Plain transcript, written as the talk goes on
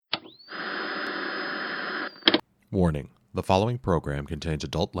Warning. The following program contains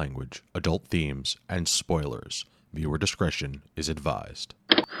adult language, adult themes, and spoilers. Viewer discretion is advised.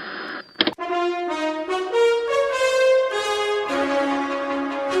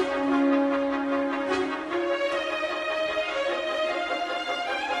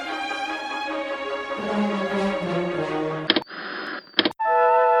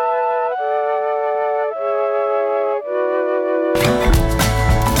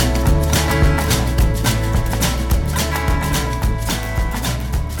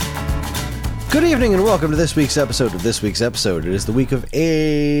 Good evening and welcome to this week's episode of This Week's Episode. It is the week of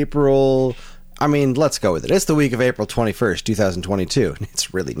April... let's go with it. It's the week of April 21st, 2022.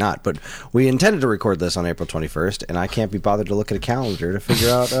 It's really not, but we intended to record this on April 21st, and I can't be bothered to look at a calendar to figure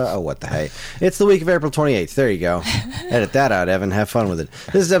out, what the hey. It's the week of April 28th. There you go. Edit that out, Evan. Have fun with it.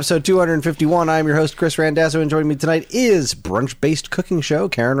 This is episode 251. I'm your host, Chris Randazzo, and joining me tonight is brunch-based cooking show,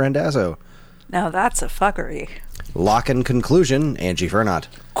 Karen Randazzo. Now that's a fuckery. Lock and conclusion, Angie Fernot.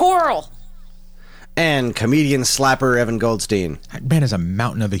 Coral! And comedian slapper Evan Goldstein. That man is a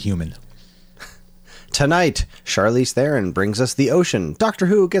mountain of a human. Tonight, Charlize Theron brings us The Ocean. Doctor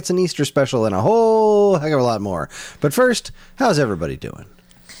Who gets an Easter special and a whole heck of a lot more. But first, how's everybody doing?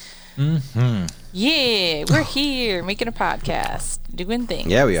 Mm-hmm. Yeah, we're here making a podcast, doing things.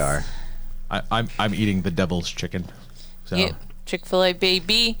 Yeah, we are. I'm eating the devil's chicken. So. Yeah, Chick-fil-A,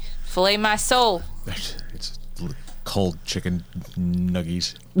 baby. Filet my soul. It's cold chicken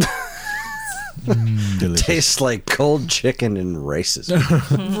nuggies. Tastes like cold chicken and racism.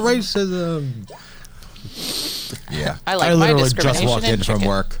 Racism. Yeah. I literally just walked in from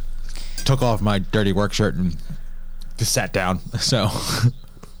work, took off my dirty work shirt, and just sat down. So.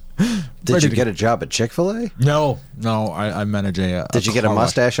 Did you get a job at Chick-fil-A? No. I manage a. Did you get a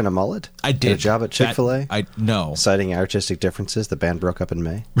mustache and a mullet? I did. Get a job at Chick-fil-A? No. Citing artistic differences, the band broke up in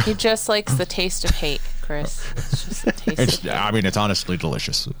May. He just likes the taste of hate, Chris. It's just the taste of hate. It's honestly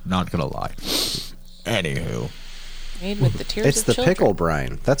delicious. Not gonna lie. Anywho. Made with the tears It's of the children. pickle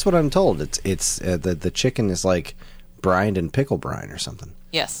brine. That's what I'm told. It's the chicken is like brined in pickle brine or something.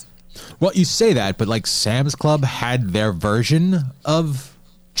 Yes. Well, you say that, but like Sam's Club had their version of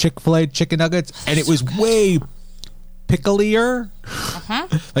Chick-fil-A chicken nuggets, and it was way picklier.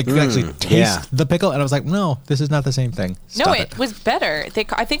 Like you could actually taste the pickle, and I was like, no, this is not the same thing. Stop it was better.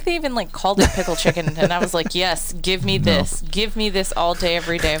 I think they even called it pickle chicken, and I was like, yes, give me this. Give me this all day,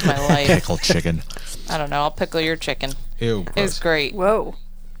 every day of my life. Pickle chicken. I don't know. I'll pickle your chicken. Ew. It was great. Whoa.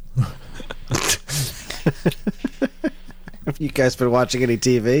 Have you guys been watching any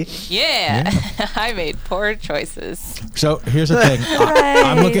TV? Yeah. I made poor choices. So here's the thing.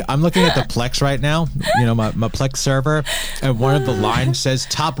 I'm looking at the Plex right now. You know, my Plex server, and one of the lines says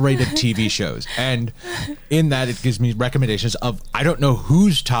top-rated TV shows, and in that it gives me recommendations of I don't know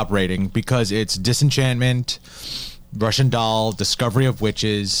who's top rating because it's Disenchantment, Russian Doll, Discovery of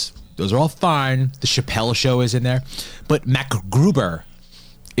Witches. Those are all fine. The Chappelle Show is in there, but MacGruber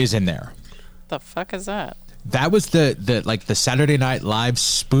is in there. The fuck is that? That was the Saturday Night Live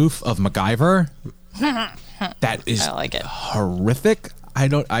spoof of MacGyver. That is I like it. Horrific.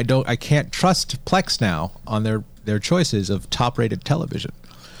 I can't trust Plex now on their choices of top-rated television.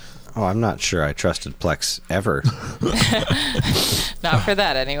 Oh, I'm not sure I trusted Plex ever. Not for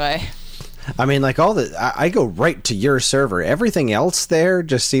that, anyway. I mean, like I go right to your server. Everything else there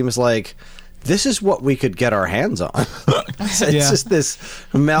just seems like this is what we could get our hands on. It's just this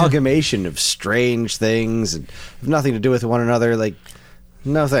amalgamation of strange things and have nothing to do with one another. Like,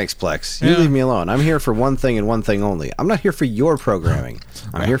 no thanks, Plex. You leave me alone. I'm here for one thing and one thing only. I'm not here for your programming.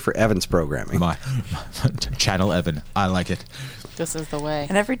 I'm here for Evan's programming. My Channel Evan. I like it. This is the way.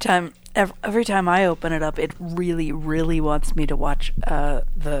 And every time I open it up, it really, really wants me to watch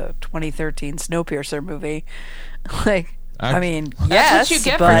the 2013 Snowpiercer movie. Like, I mean, That's yes, what you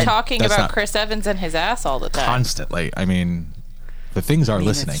get but for talking That's about not- Chris Evans and his ass all the time. Constantly. I mean, the things are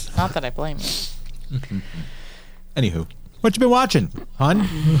listening. it's- Not that I blame you. Anywho, what you been watching, hon?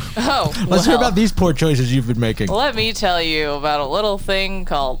 Let's hear about these poor choices you've been making. Let me tell you about a little thing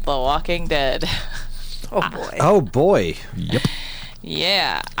called The Walking Dead. oh boy. Oh, boy. Yep.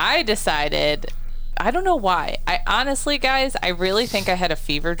 Yeah, I decided... I don't know why. I honestly, guys, I really think I had a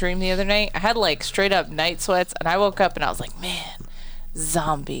fever dream the other night. I had like straight up night sweats, and I woke up and I was like, man,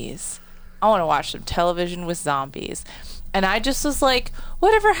 zombies. I want to watch some television with zombies. And I just was like,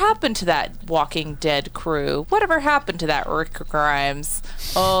 whatever happened to that Walking Dead crew? Whatever happened to that Rick Grimes?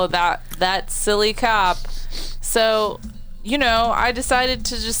 Oh, that silly cop. So you know, I decided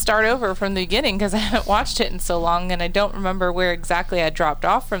to just start over from the beginning because I haven't watched it in so long, and I don't remember where exactly I dropped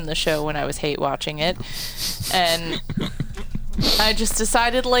off from the show when I was hate watching it. And I just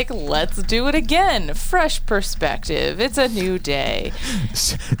decided, like, let's do it again. Fresh perspective. It's a new day.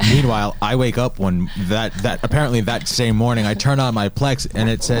 Meanwhile, I wake up when apparently that same morning, I turn on my Plex and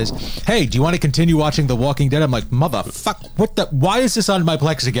it says, "Hey, do you want to continue watching The Walking Dead?" I'm like, motherfuck, why is this on my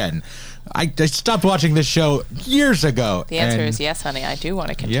Plex again? I stopped watching this show years ago. The answer is yes, honey. I do want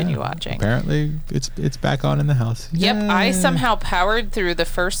to continue watching. Apparently, it's back on in the house. Yep, Yay. I somehow powered through the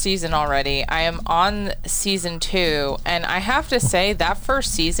first season already. I am on season 2, and I have to say that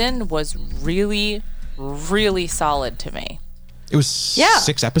first season was really, really solid to me. It was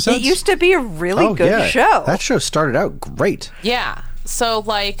 6 episodes? It used to be a really good show. That show started out great. Yeah. So,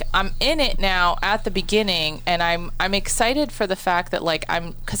 like, I'm in it now at the beginning, and I'm excited for the fact that, like,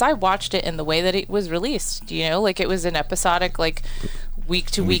 because I watched it in the way that it was released, you know? Like, it was an episodic, like,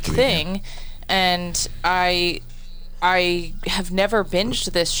 week-to-week thing, yeah. And I have never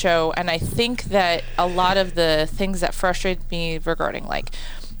binged this show, and I think that a lot of the things that frustrated me regarding, like,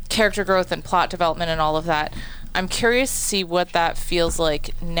 character growth and plot development and all of that, I'm curious to see what that feels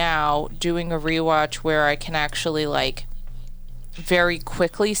like now, doing a rewatch where I can actually, like, very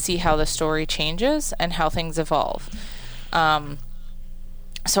quickly see how the story changes and how things evolve.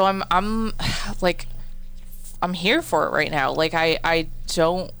 So I'm like, I'm here for it right now. Like, I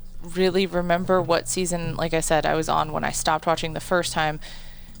don't really remember what season, like I said, I was on when I stopped watching the first time,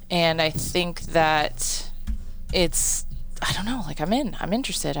 and I think that it's, I don't know, like, I'm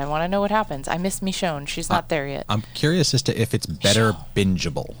interested. I want to know what happens. I miss Michonne. She's not there yet. I'm curious as to if it's better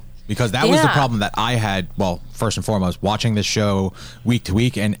bingeable. Because that was the problem that I had, well, first and foremost, watching this show week to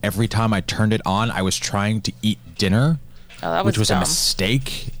week, and every time I turned it on, I was trying to eat dinner, which was dumb. A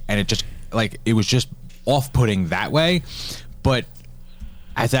mistake, and it was just off-putting that way. But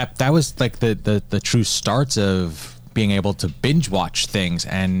as that was like the true starts of being able to binge watch things,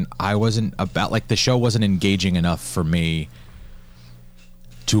 and I wasn't the show wasn't engaging enough for me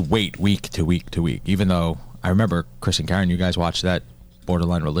to wait week to week to week, even though I remember Chris and Karen, you guys watched that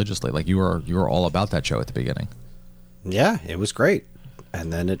borderline religiously. Like, you were all about that show at the beginning. Yeah, it was great,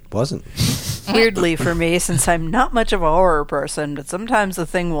 and then it wasn't. Weirdly for me, since I'm not much of a horror person, but sometimes the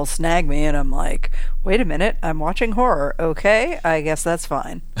thing will snag me and I'm like, wait a minute, I'm watching horror. Okay, I guess that's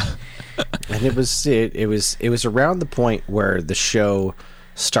fine. And it was around the point where the show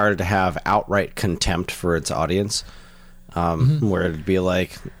started to have outright contempt for its audience, where it'd be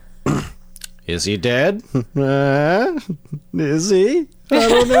like, is he dead? Is he? I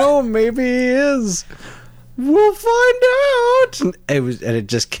don't know. Maybe he is. We'll find out. And it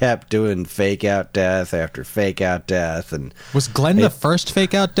just kept doing fake out death after fake out death. And was Glenn the first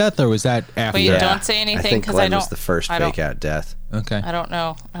fake out death, or was that after? Wait, don't say anything because I don't. Was the first fake out death. Okay. I don't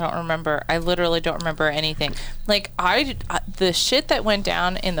know. I don't remember. I literally don't remember anything. Like, the shit that went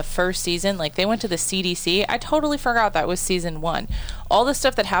down in the first season, like, they went to the CDC. I totally forgot that was season 1. All the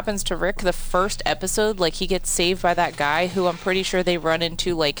stuff that happens to Rick, the first episode, like, he gets saved by that guy who I'm pretty sure they run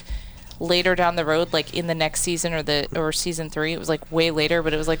into, like, later down the road, like in the next season or season 3. It was like way later,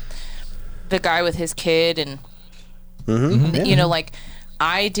 but it was like the guy with his kid and you know, like,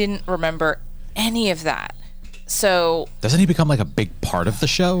 I didn't remember any of that. So doesn't he become like a big part of the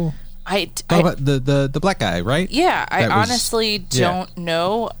show? About the black guy, right? Yeah, I honestly don't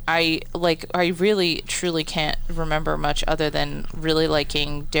know. I really truly can't remember much other than really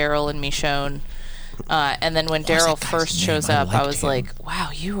liking Daryl and Michonne. And then when Daryl first shows up, I was like,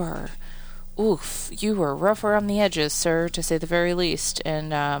 wow, you were rough around the edges, sir, to say the very least.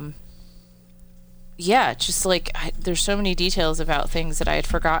 And just like there's so many details about things that I had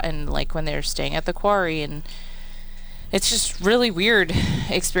forgotten, like when they were staying at the quarry, and it's just really weird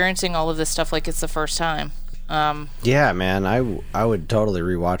experiencing all of this stuff like it's the first time. Yeah, man, I would totally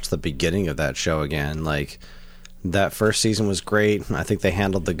rewatch the beginning of that show again. Like, that first season was great. I think they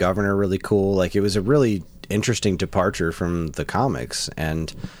handled the governor really cool. Like, it was a really interesting departure from the comics,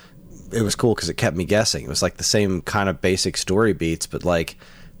 and it was cool because it kept me guessing. It was like the same kind of basic story beats, but like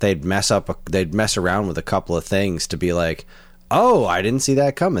they'd mess around with a couple of things to be like, oh, I didn't see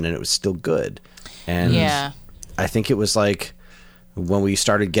that coming, and it was still good. And I think it was like when we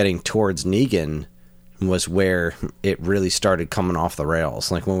started getting towards Negan was where it really started coming off the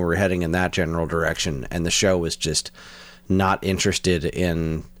rails. Like when we were heading in that general direction, and the show was just not interested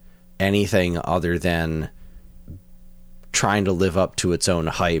in anything other than trying to live up to its own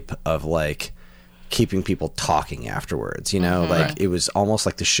hype of like keeping people talking afterwards, you know? Like it was almost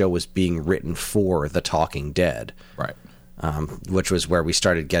like the show was being written for The Talking Dead. Right. Which was where we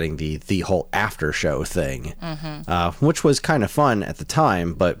started getting the whole after show thing, which was kind of fun at the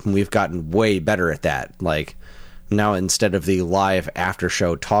time, but we've gotten way better at that. Like now, instead of the live after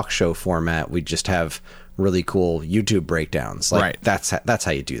show talk show format, we just have really cool YouTube breakdowns. Like, Right. That's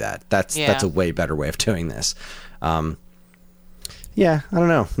how you do that. That's a way better way of doing this. Yeah, I don't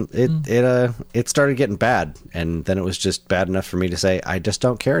know. It started getting bad, and then it was just bad enough for me to say I just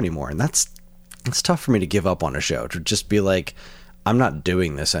don't care anymore. And it's tough for me to give up on a show, to just be like, I'm not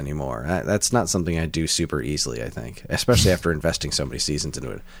doing this anymore. That's not something I do super easily, I think, especially after investing so many seasons into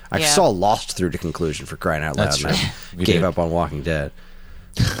it. I saw Lost through to conclusion, for crying out loud, That's and true. I gave up on Walking Dead.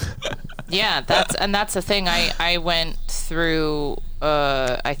 Yeah, that's the thing. I went through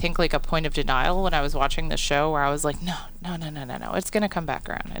I think like a point of denial when I was watching the show, where I was like, no, it's gonna come back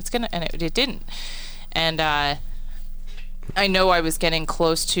around. And it didn't. And I know I was getting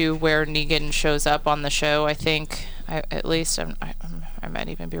close to where Negan shows up on the show. I think, at least I might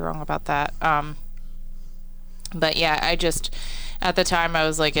even be wrong about that. But yeah, I just, at the time I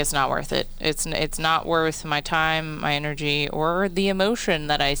was like, it's not worth it. It's not worth my time, my energy, or the emotion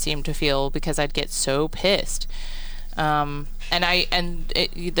that I seem to feel, because I'd get so pissed. The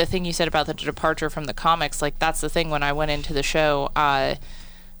thing you said about the departure from the comics, like, that's the thing. When I went into the show, I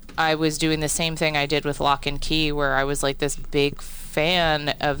was doing the same thing I did with Lock and Key, where I was like this big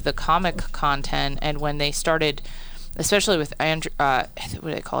fan of the comic content, and when they started, especially with what do I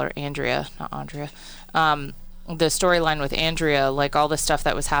call her? Andrea, not Andrea. The storyline with Andrea, like all the stuff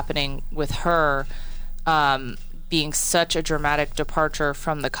that was happening with her, being such a dramatic departure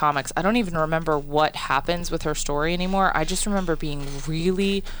from the comics. I don't even remember what happens with her story anymore. I just remember being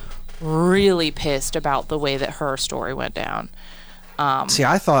really, really pissed about the way that her story went down. See,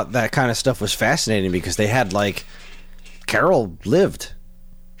 I thought that kind of stuff was fascinating, because they had, like, Carol lived.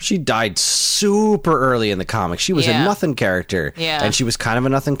 She died super early in the comics. She was a nothing character. Yeah. And she was kind of a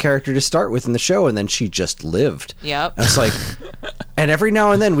nothing character to start with in the show, and then she just lived. Yep. And it's like, and every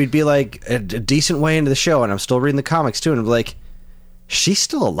now and then we'd be like a decent way into the show, and I'm still reading the comics too, and I'm like, she's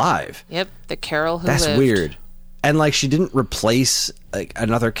still alive. Yep, the Carol who That's lived. weird. And like, she didn't replace like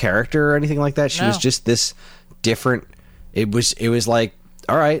another character or anything like that. She was just this different. It was like,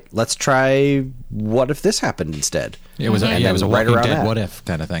 all right, let's try. What if this happened instead? It was And it then was a right Walking around Dead that. what if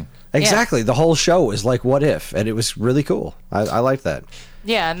kind of thing. Exactly. The whole show was like, what if? And it was really cool. I like that.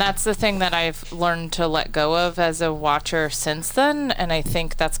 Yeah, and that's the thing that I've learned to let go of as a watcher since then, and I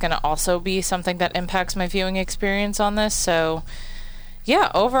think that's going to also be something that impacts my viewing experience on this. So,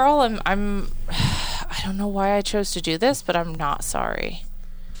 yeah, overall, I'm I don't know why I chose to do this, but I'm not sorry.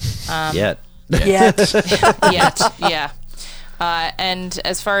 Yet. Yeah. And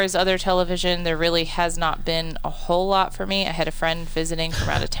as far as other television, there really has not been a whole lot for me. I had a friend visiting from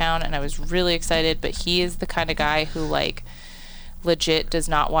out of town, and I was really excited, but he is the kind of guy who, like, legit does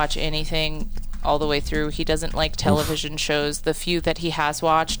not watch anything all the way through. He doesn't like television shows. The few that he has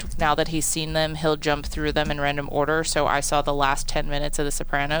watched, now that he's seen them, he'll jump through them in random order. So I saw the last 10 minutes of The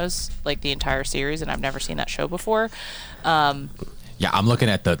Sopranos, like the entire series, and I've never seen that show before. Yeah, I'm looking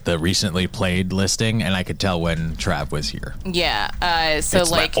at the recently played listing, and I could tell when Trav was here. Yeah, so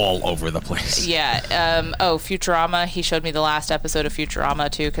It's like all over the place. Yeah. Futurama. He showed me the last episode of Futurama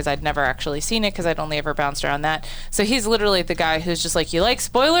too, because I'd never actually seen it, because I'd only ever bounced around that. So he's literally the guy who's just like, you like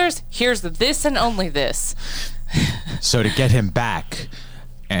spoilers? Here's this and only this. So to get him back,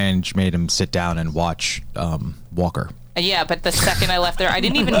 Ange made him sit down and watch Walker. Yeah, but the second I left there, I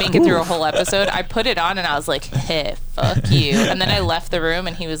didn't even make it through a whole episode. I put it on and I was like, hey, fuck you. And then I left the room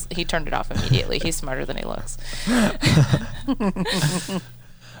and he turned it off immediately. He's smarter than he looks.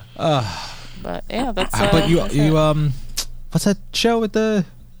 But yeah, that's But you what's that show with the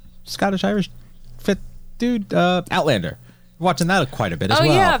Scottish Irish fit dude? Outlander. Watching that quite a bit as well.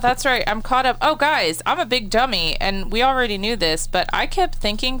 Oh yeah, that's right. I'm caught up. Oh guys, I'm a big dummy, and we already knew this, but I kept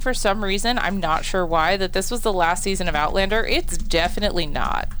thinking for some reason, I'm not sure why, that this was the last season of Outlander. It's definitely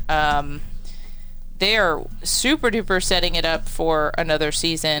not. They are super duper setting it up for another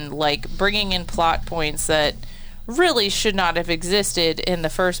season, like bringing in plot points that really should not have existed in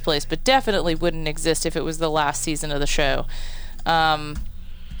the first place, but definitely wouldn't exist if it was the last season of the show.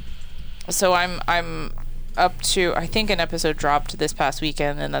 So I'm up to, I think an episode dropped this past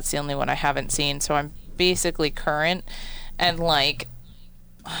weekend, and that's the only one I haven't seen, so I'm basically current, and like,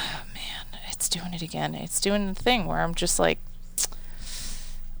 oh man, it's doing it again. It's doing the thing where I'm just like,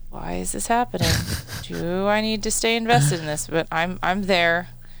 why is this happening? Do I need to stay invested in this? But I'm there.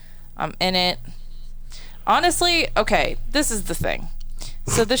 I'm in it. Honestly, okay, this is the thing.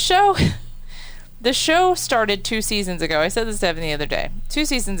 So the show started 2 seasons ago. I said this to Evan the other day. 2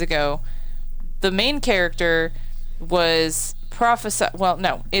 seasons ago, the main character was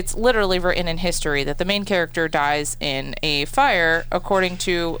it's literally written in history that the main character dies in a fire, according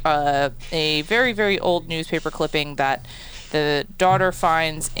to a very, very old newspaper clipping that the daughter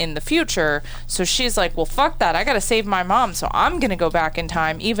finds in the future. So she's like, well, fuck that. I got to save my mom. So I'm going to go back in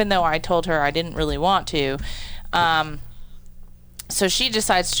time, even though I told her I didn't really want to. So she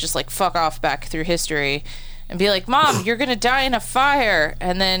decides to just like fuck off back through history and be like, Mom, you're going to die in a fire.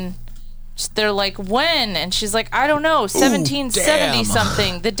 And then they're like, when? And she's like, I don't know, 1770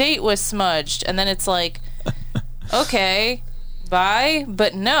 something. The date was smudged. And then it's like, okay, bye.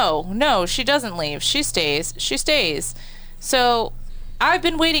 But no, she doesn't leave. She stays. So I've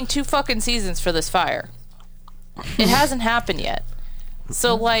been waiting 2 fucking seasons for this fire. It hasn't happened yet.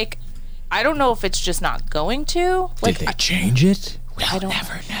 So like, I don't know if it's just not going to. Like, did they change it? I don't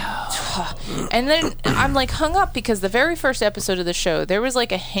never know. And then I'm like hung up because the very first episode of the show, there was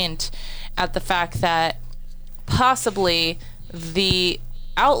like a hint at the fact that possibly the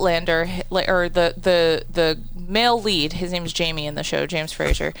Outlander, or the male lead, his name's Jamie in the show, James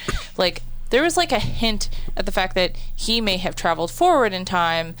Fraser, like there was like a hint at the fact that he may have traveled forward in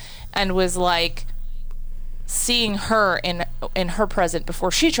time and was like seeing her in her present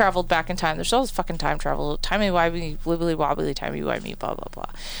before she traveled back in time. There's all this fucking time travel, timey-wimey, wibbly-wobbly, timey-wimey, blah, blah, blah.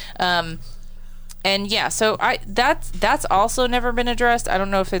 And yeah, so that's also never been addressed. I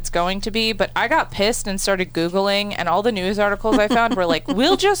don't know if it's going to be, but I got pissed and started Googling, and all the news articles I found were like,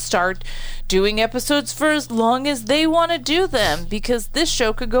 we'll just start doing episodes for as long as they want to do them, because this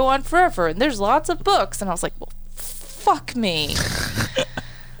show could go on forever, and there's lots of books. And I was like, well, fuck me.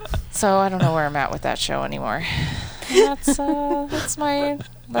 So I don't know where I'm at with that show anymore. That's my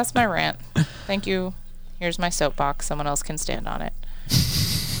rant. Thank you. Here's my soapbox. Someone else can stand on it.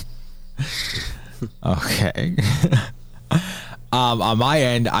 Okay. On my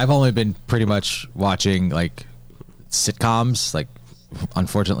end, I've only been pretty much watching like sitcoms. Like,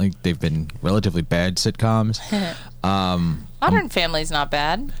 unfortunately, they've been relatively bad sitcoms. Modern Family's not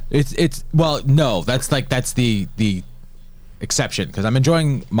bad. It's well, no, that's the exception, because I'm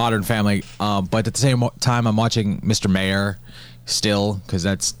enjoying Modern Family, but at the same time I'm watching Mr. Mayor still, because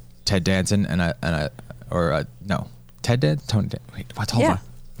that's Ted Danson Ted Danson. Wait, what's hold on?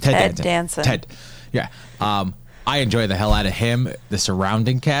 Ted Danson. Ted, yeah. I enjoy the hell out of him. The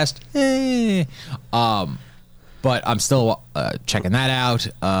surrounding cast, but I'm still checking that out.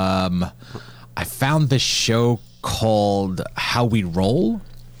 I found this show called How We Roll.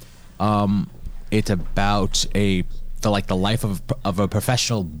 It's about the life of a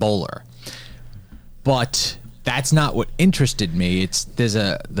professional bowler, but that's not what interested me.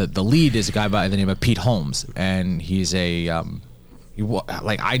 The lead is a guy by the name of Pete Holmes, and he's I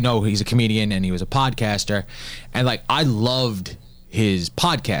know he's a comedian and he was a podcaster, and like I loved his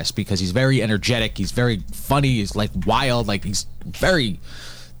podcast because he's very energetic, he's very funny, he's like wild, like he's very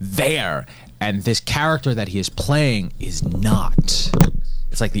there, and this character that he is playing is not.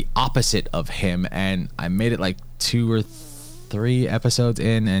 It's like the opposite of him, and I made it like 2 or 3 episodes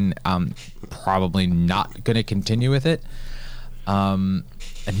in, and I'm probably not going to continue with it.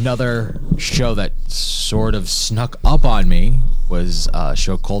 Another show that sort of snuck up on me was a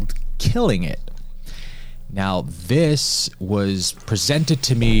show called Killing It. Now, this was presented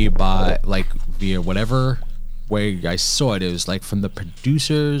to me by, like, via whatever way I saw it. It was like from the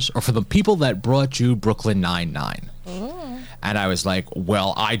producers or from the people that brought you Brooklyn Nine-Nine. And I was like,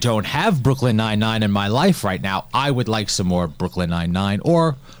 well, I don't have Brooklyn Nine-Nine in my life right now. I would like some more Brooklyn Nine-Nine,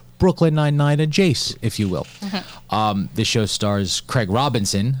 or Brooklyn Nine-Nine adjacent, if you will. This show stars Craig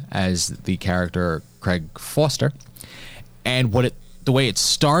Robinson as the character Craig Foster. And the way it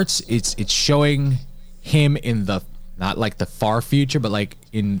starts, it's showing him in the, not like the far future, but like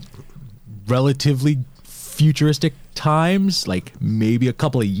in relatively futuristic times, like maybe a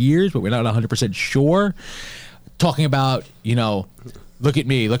couple of years, but we're not 100% sure. Talking about, look at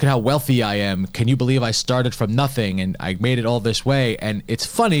me, look at how wealthy I am. Can you believe I started from nothing and I made it all this way? And it's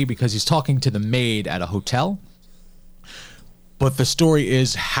funny because he's talking to the maid at a hotel, but the story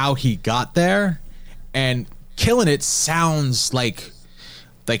is how he got there. And Killing It sounds like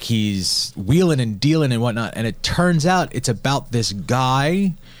he's wheeling and dealing and whatnot. And it turns out it's about this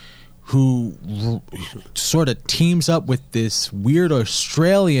guy who sort of teams up with this weird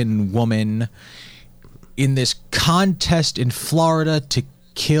Australian woman in this contest in Florida to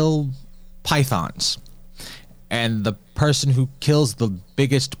kill pythons. And the person who kills the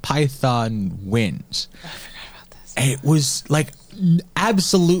biggest python wins. I forgot about this. And it was like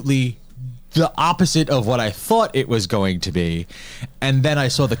absolutely the opposite of what I thought it was going to be. And then I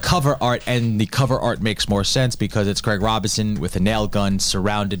saw the cover art, and the cover art makes more sense because it's Craig Robinson with a nail gun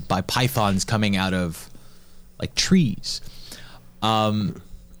surrounded by pythons coming out of like trees. It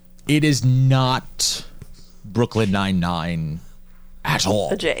is not Brooklyn Nine-Nine at all.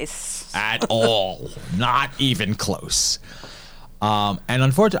 The Jace. At all. Not even close. And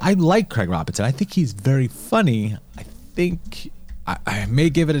unfortunately, I like Craig Robinson. I think he's very funny. I think I may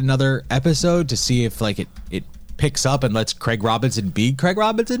give it another episode to see if like it picks up and lets Craig Robinson be Craig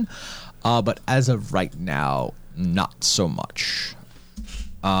Robinson. But as of right now, not so much.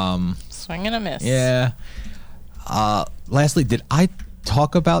 Swing and a miss. Yeah. Lastly, did I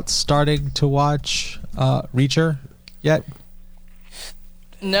talk about starting to watch Reacher yet?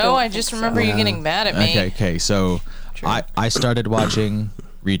 No, I just remember you getting mad at me. Okay. So I started watching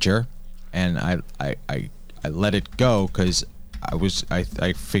Reacher, and I let it go because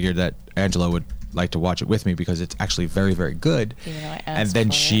I figured that Angela would like to watch it with me because it's actually very, very good. Even though I asked And then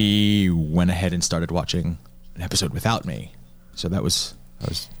for she went ahead and started watching an episode without me. So that was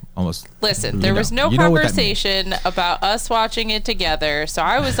almost. Listen, there was no conversation about us watching it together. So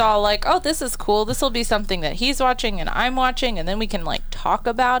I was all like, oh, this is cool. This will be something that he's watching and I'm watching. And then we can like talk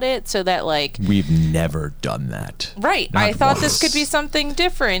about it so that like. We've never done that. Right. Not I thought once. this could be something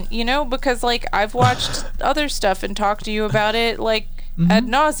different, you know, because like I've watched other stuff and talked to you about it like ad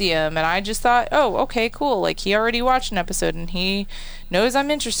nauseum. And I just thought, oh, okay, cool. Like he already watched an episode and he knows I'm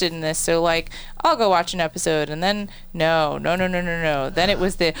interested in this. So like I'll go watch an episode. And then no. Then it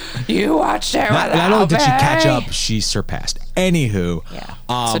was you watched it without Not only did she me. catch up, she surpassed. Anywho. Yeah.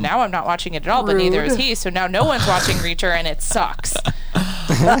 So now I'm not watching it at all, but neither is he. So now no one's watching Reacher and it sucks.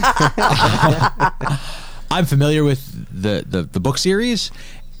 I'm familiar with the book series,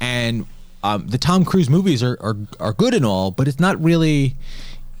 and the Tom Cruise movies are good and all, but it's not really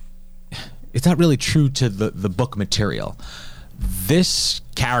true to the book material. This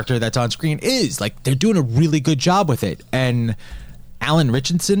character that's on screen is like they're doing a really good job with it, and Alan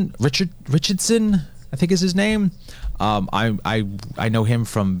Richardson, I think is his name. I know him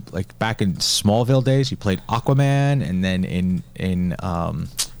from like back in Smallville days. He played Aquaman, and then in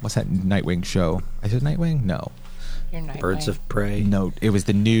what's that Nightwing show? Is it Nightwing? No. You're Nightwing. Birds of Prey. No, it was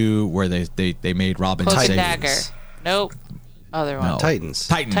the new where they made Robin Cloak and save. Dagger. Nope. Other one. No. Titans.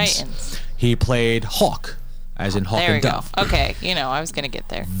 Titans. He played Hawk, as in Hawk There we and go. Dove. Okay, I was gonna get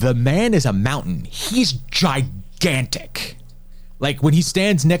there. The man is a mountain. He's gigantic. Like when he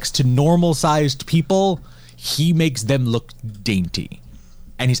stands next to normal-sized people, he makes them look dainty.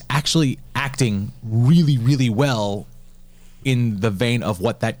 And he's actually acting really, really well in the vein of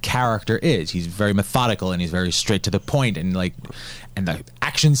what that character is. He's very methodical and he's very straight to the point, and the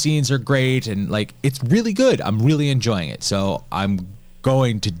action scenes are great, and like it's really good. I'm really enjoying it. So I'm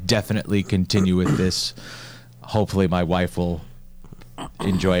going to definitely continue with this. Hopefully my wife will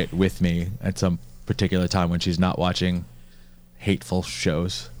enjoy it with me at some particular time when she's not watching hateful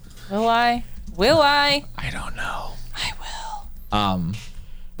shows. Will I? I don't know. I will.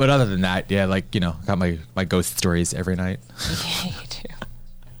 But other than that, yeah, like, got my ghost stories every night. Yeah, you do.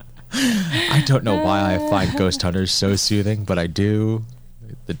 I don't know why I find ghost hunters so soothing, but I do.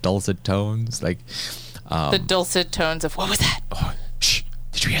 The dulcet tones, like The dulcet tones of what was that? oh, shh,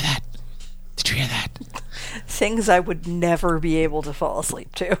 did you hear that? Did you hear that? Things I would never be able to fall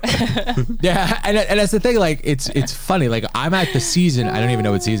asleep to. Yeah, and that's the thing. Like, it's funny. Like, I'm at the season. I don't even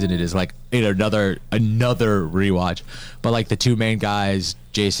know what season it is. Like, another rewatch. But like the two main guys,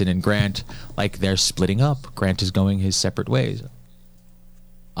 Jason and Grant, like they're splitting up. Grant is going his separate ways.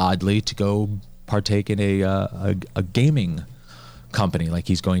 Oddly, to go partake in a gaming company. Like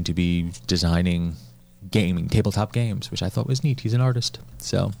he's going to be designing tabletop games, which I thought was neat. He's an artist.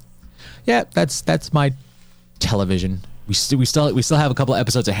 So, yeah, that's my television. We still have a couple of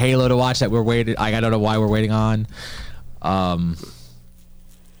episodes of Halo to watch that we're waiting. I don't know why we're waiting on.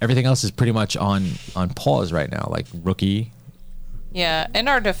 Everything else is pretty much on pause right now. Like Rookie. Yeah, in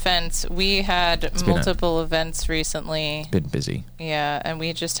our defense, we had multiple events recently. Been busy. Yeah, and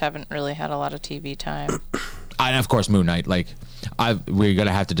we just haven't really had a lot of TV time. And of course, Moon Knight. Like, we're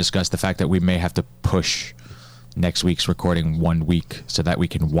gonna have to discuss the fact that we may have to push next week's recording 1 week so that we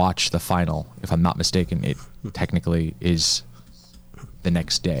can watch the final. If I'm not mistaken, it technically is the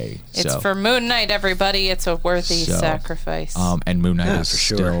next day. It's for Moon Knight, everybody. It's a worthy sacrifice. And Moon Knight is for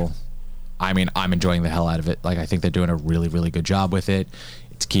sure. still. I mean, I'm enjoying the hell out of it. Like, I think they're doing a really, really good job with it.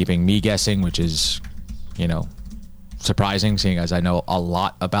 It's keeping me guessing, which is, surprising, seeing as I know a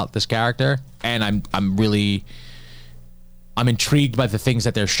lot about this character, and I'm intrigued by the things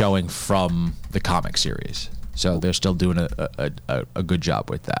that they're showing from the comic series. So they're still doing a good job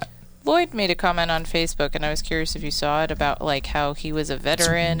with that. Lloyd made a comment on Facebook, and I was curious if you saw it, about like how he was a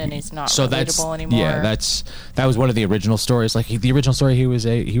veteran and he's not relatable anymore. Yeah, that was one of the original stories. Like the original story, he was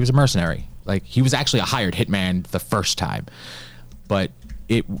a mercenary. Like he was actually a hired hitman the first time, but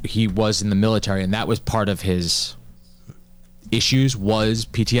he was in the military, and that was part of his issues was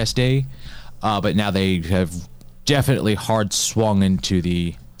PTSD, but now they have definitely hard swung into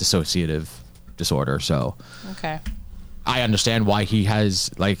the dissociative disorder. So Okay. I understand why he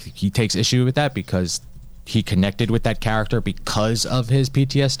takes issue with that, because he connected with that character because of his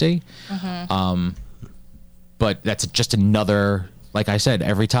PTSD. But that's just another, like I said,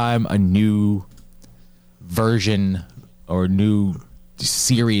 every time a new version or new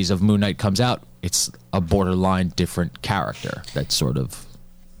series of Moon Knight comes out, it's a borderline different character. That's sort of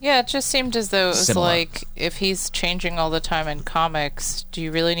Yeah, it just seemed as though it was similar. like, if he's changing all the time in comics, do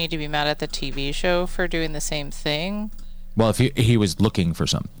you really need to be mad at the TV show for doing the same thing? Well, if he was looking for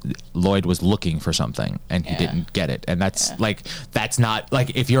Lloyd was looking for something and he Yeah. didn't get it. And that's that's not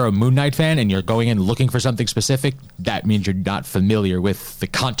like, if you're a Moon Knight fan and you're going in looking for something specific, that means you're not familiar with the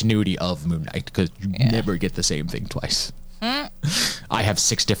continuity of Moon Knight, because you never get the same thing twice. I have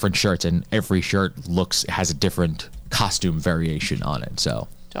 6 different shirts and every shirt has a different costume variation on it. So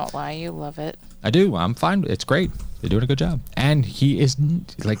Don't lie, you love it. I do. I'm fine. It's great. They're doing a good job. And he is,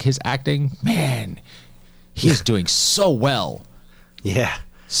 like, his acting, man, he's doing so well. Yeah.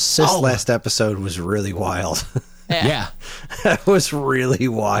 This last episode was really wild. Yeah. That was really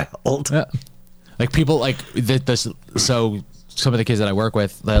wild. Yeah. Like, people like so some of the kids that I work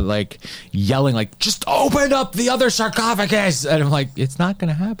with, they're like yelling, like, just open up the other sarcophagus. And I'm like, it's not going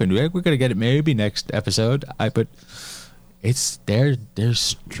to happen. We're going to get it maybe next episode. But it's they're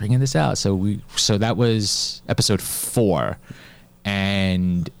stringing this out. So that was episode 4.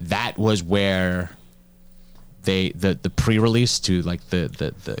 And that was where the pre-release to like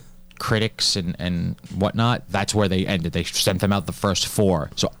the critics and whatnot, that's where they ended. They sent them out the first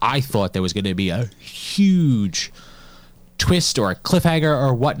 4. So I thought there was going to be a huge twist or a cliffhanger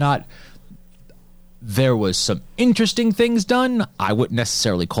or whatnot. There was some interesting things done. I wouldn't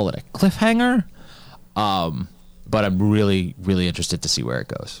necessarily call it a cliffhanger, but I'm really, really interested to see where it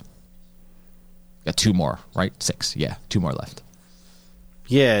goes. Got 2 more, right? 6. Yeah, 2 more left.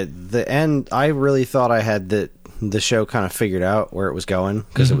 Yeah, the end, I really thought I had the show kind of figured out where it was going,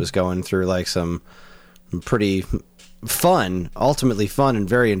 because it was going through like some pretty ultimately fun and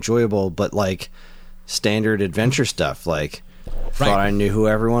very enjoyable, but like standard adventure stuff. Like, thought I knew who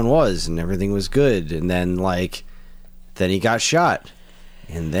everyone was and everything was good, and then he got shot,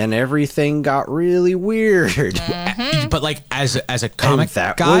 and then everything got really weird. But like as a comic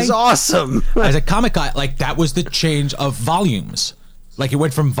that guy, was awesome. as a comic guy, like, that was the change of volumes. Like, it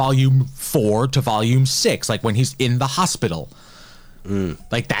went from volume 4 to volume 6, like when he's in the hospital.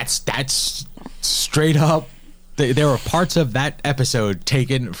 Like, that's straight up. There were parts of that episode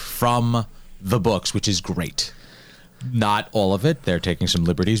taken from the books, which is great. Not all of it. They're taking some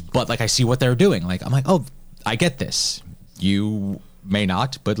liberties, but like, I see what they're doing. Like, I'm like, oh, I get this. You may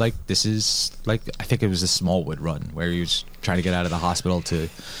not, but like, this is like, I think it was a Smallwood run where he was trying to get out of the hospital to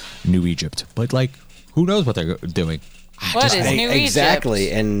New Egypt. But like, who knows what they're doing? What is New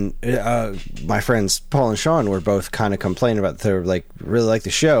Exactly. Egypt? And my friends Paul and Sean were both kind of complaining about, they're like, really like the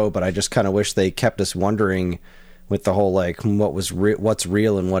show, but I just kind of wish they kept us wondering with the whole like what's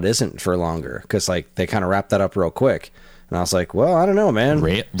real and what isn't for longer, because like they kind of wrapped that up real quick. And I was like, well, I don't know, man.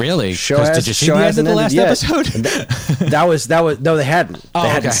 Really? Show Did you see the end of the last episode? that was no, they hadn't. Oh, They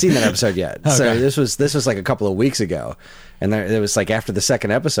hadn't okay. seen that episode yet. So Okay. this was like a couple of weeks ago, and it was like after the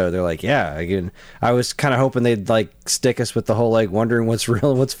second episode, they're like, yeah. Again, I was kind of hoping they'd like stick us with the whole like wondering what's real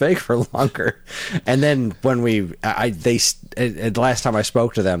and what's fake for longer. And then when the last time I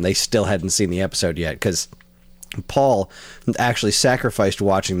spoke to them, they still hadn't seen the episode yet, because Paul actually sacrificed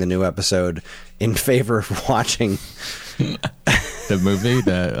watching the new episode in favor of watching The movie,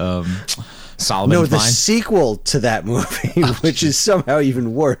 the Solomon's the Mine. sequel to that movie, which is somehow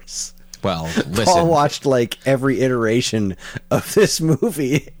even worse. Well, listen. Paul watched like every iteration of this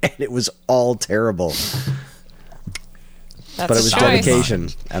movie, and it was all terrible. That's But it was a choice. dedication,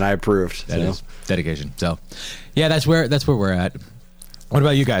 and I approved. That you know? is dedication. So, yeah, that's where we're at. What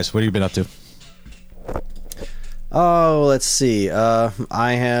about you guys? What have you been up to? Oh, let's see. I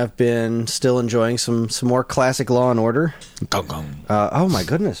have been still enjoying some more classic Law and Order. Gong gong. Oh my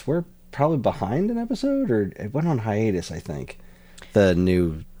goodness, we're probably behind an episode, or it went on hiatus. I think the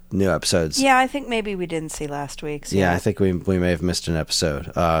new episodes. Yeah, I think maybe we didn't see last week's. Yeah, yet. I think we may have missed an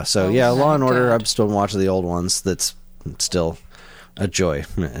episode. Law and Order. God. I'm still watching the old ones. That's still a joy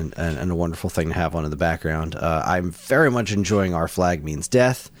and a wonderful thing to have on in the background. I'm very much enjoying Our Flag Means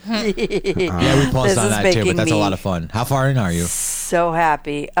Death. Yeah, we This paused on is that too, but making that's a me lot of fun. How far in are you? So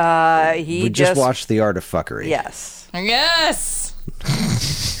happy. He We just watched The Art of Fuckery. Yes. Yes.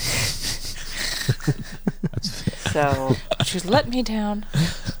 So She's let me down.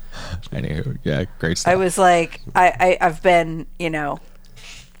 Anywho, yeah, great stuff. I was like, I've been,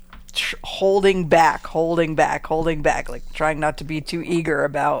 holding back, like trying not to be too eager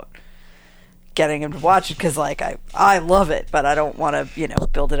about getting him to watch it because, like, I love it, but I don't want to,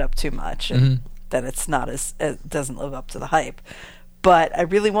 build it up too much, and then it's not it doesn't live up to the hype. But I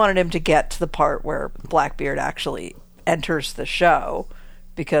really wanted him to get to the part where Blackbeard actually enters the show,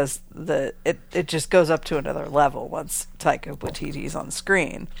 because it just goes up to another level once Taika Waititi's on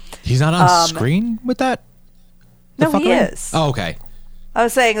screen. He's not on screen with that? No, he is. Oh, okay. I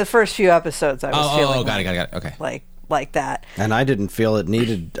was saying the first few episodes I was feeling got it. Okay. Like that. And I didn't feel it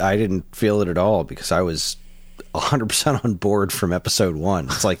needed. I didn't feel it at all because I was 100% on board from episode 1.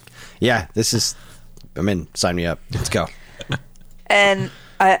 It's like, yeah, I'm in. Sign me up. Let's go. And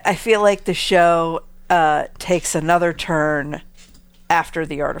I feel like the show takes another turn after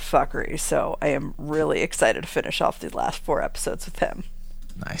The Art of Fuckery, so I am really excited to finish off the last 4 episodes with him.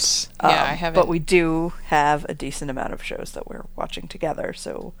 Nice. Yeah, I haven't. But we do have a decent amount of shows that we're watching together,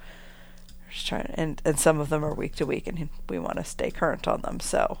 so we're just trying. And some of them are week to week, and we want to stay current on them.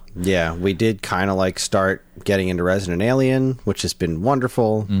 So yeah, we did kind of like start getting into Resident Alien, which has been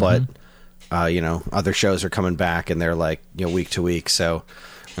wonderful. But other shows are coming back, and they're like week to week. So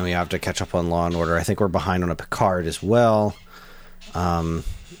we have to catch up on Law and Order. I think we're behind on a Picard as well. I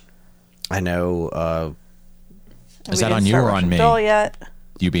know. Is that on you or on me? Doll yet?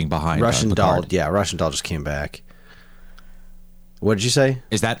 You being behind Russian Picard. Doll. Yeah, Russian Doll just came back. What did you say?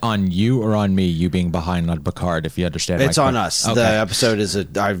 Is that on you or on me? You being behind on Picard? If you understand, it's on us. Okay. The episode is.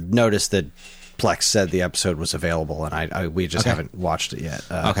 I've noticed that Plex said the episode was available, and we just haven't watched it yet.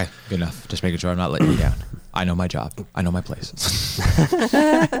 Okay, good enough. Just making sure I'm not letting you down. I know my job. I know my place.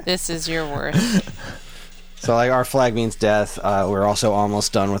 This is your worth. So, like, our flag means death. We're also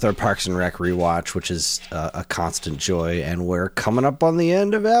almost done with our Parks and Rec rewatch, which is a constant joy, and we're coming up on the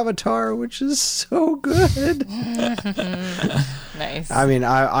end of Avatar, which is so good. Nice. I mean,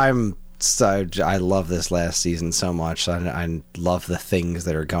 I love this last season so much. I love the things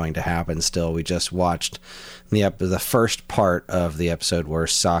that are going to happen. Still, we just watched the first part of the episode where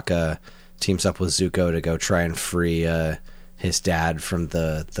Sokka teams up with Zuko to go try and free his dad from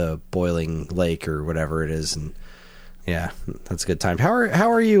the boiling lake or whatever it is, and yeah, that's a good time. How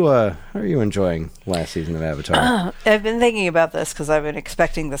are you enjoying last season of Avatar? I've been thinking about this because I've been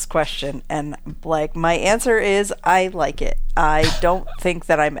expecting this question, and like my answer is I like it. I don't think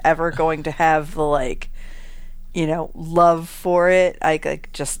that I'm ever going to have the love for it. I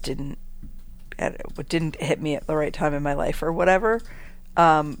just didn't hit me at the right time in my life or whatever.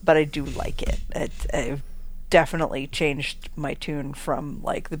 But I do like it. I've definitely changed my tune from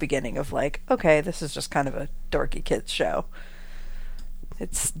like the beginning of like, okay, this is just kind of a dorky kids show.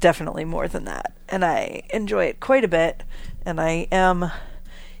 It's definitely more than that, and I enjoy it quite a bit, and I am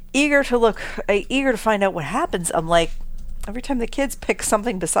eager to find out what happens. I'm like, every time the kids pick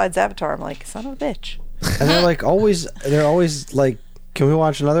something besides Avatar, I'm like, son of a bitch. And they're always like, can we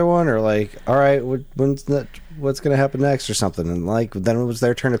watch another one? Or like, all right, what's going to happen next or something? And like, then it was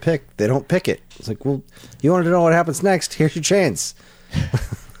their turn to pick. They don't pick it. It's like, well, you wanted to know what happens next. Here's your chance.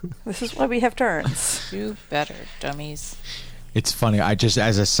 This is why we have turns. Do better, dummies. It's funny. I just,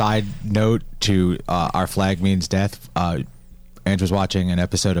 as a side note to Our Flag Means Death, Andrew's watching an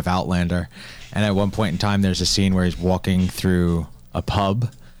episode of Outlander, and at one point in time, there's a scene where he's walking through a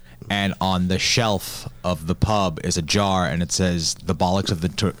pub, and on the shelf of the pub is a jar, and it says the bollocks of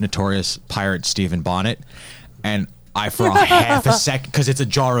the notorious pirate Stephen Bonnet. And I, for a half a second, because it's a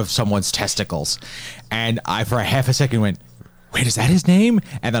jar of someone's testicles, and I, for a half a second, went, wait, is that his name?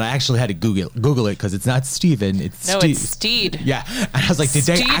 And then I actually had to Google it because it's not Steven. It's Steed. Yeah. And I was like, did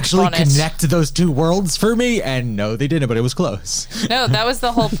they Steed actually Bonnet. connect those two worlds for me? And no, they didn't, but it was close. No, that was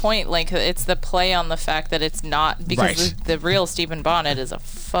the whole point. Like, it's the play on the fact that it's not, because Right. the real Stephen Bonnet is a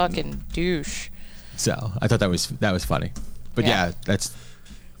fucking douche. So I thought that was funny. But yeah, it's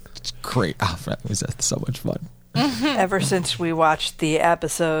great. Oh, that was so much fun. Ever since we watched the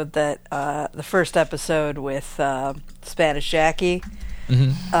episode that the first episode with Spanish Jackie,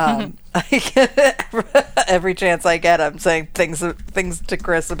 every chance I get, I'm saying things to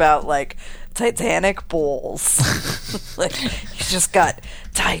Chris about like Titanic bowls. Like, he's just got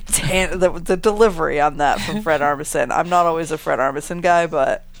Titanic. The delivery on that from Fred Armisen. I'm not always a Fred Armisen guy,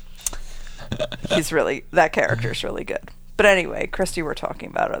 but that character's really good. But anyway, Christy, we're talking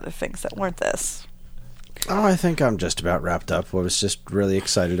about other things that weren't this. Oh, I think I'm just about wrapped up. I was just really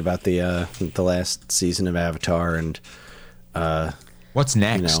excited about the last season of Avatar, and What's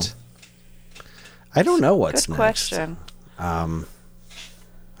next? I don't know what's Good next. question. I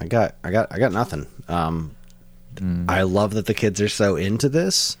got nothing. I love that the kids are so into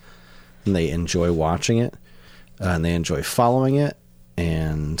this. and they enjoy watching it, and they enjoy following it.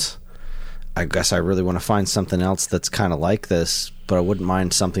 And I guess I really want to find something else that's kind of like this, but I wouldn't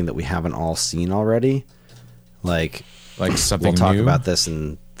mind something that we haven't all seen already. Like something we'll talk new? about this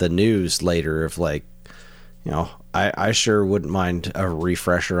in the news later of I sure wouldn't mind a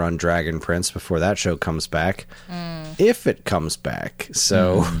refresher on Dragon Prince before that show comes back. If it comes back.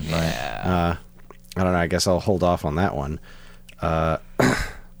 So I don't know, I guess I'll hold off on that one. I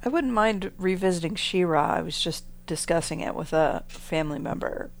wouldn't mind revisiting She-Ra. I was just discussing it with a family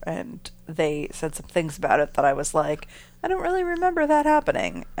member, and they said some things about it that I was like, I don't really remember that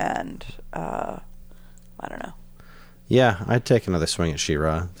happening, and I don't know. Yeah, I'd take another swing at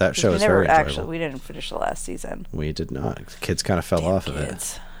She-Ra. That show is very enjoyable. We didn't finish the last season. We did not. The kids kind of fell off of it.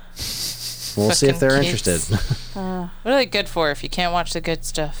 Kids. We'll see if Fucking they're kids. interested. What are they good for if you can't watch the good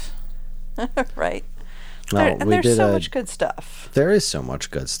stuff? Right. No, we There's did so much good stuff. There is so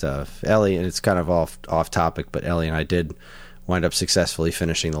much good stuff. Ellie, and it's kind of off topic, but Ellie and I did wind up successfully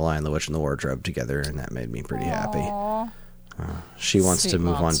finishing The Lion, the Witch, and the Wardrobe together, and that made me pretty happy. She wants Sweet to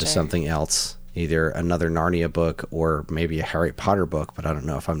move on monster. to something else, either another Narnia book or maybe a Harry Potter book, but I don't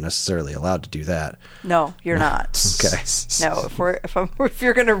know if I'm necessarily allowed to do that. No, you're not. Okay. No, if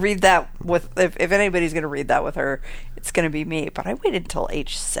you're gonna read that if anybody's gonna read that with her, it's gonna be me. But I waited until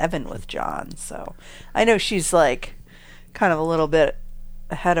age 7 with John, so I know she's like kind of a little bit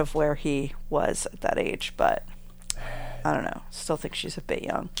ahead of where he was at that age, but I don't know. Still think she's a bit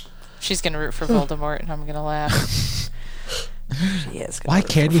young. She's gonna root for Voldemort, and I'm gonna laugh. She is. gonna Why root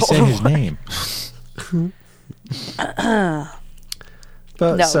can't for you say his Voldemort. name?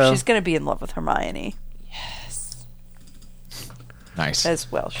 But No, so, she's gonna be in love with Hermione, Nice. as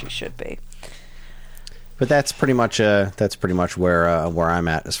well she should be. but that's pretty much where I'm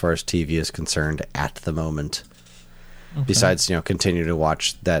at as far as TV is concerned at the moment. Okay. Besides, continue to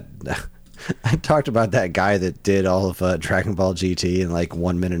watch that. I talked about that guy that did all of Dragon Ball GT in like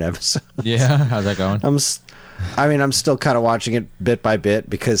 1 minute episode. Yeah, how's that going? I'm still kind of watching it bit by bit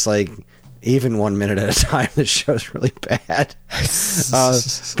because like even 1 minute at a time, the show's really bad.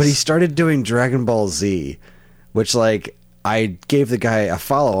 But he started doing Dragon Ball Z, which like I gave the guy a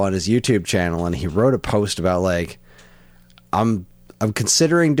follow on his YouTube channel, and he wrote a post about like I'm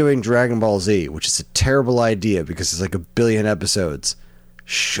considering doing Dragon Ball Z, which is a terrible idea because it's like 1 billion episodes.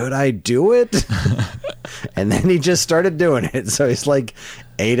 Should I do it? And then he just started doing it. So he's like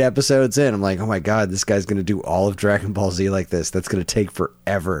 8 episodes in. I'm like, oh my God, this guy's going to do all of Dragon Ball Z like this. That's going to take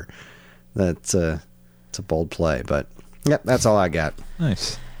forever. It's a bold play. But, yep, that's all I got.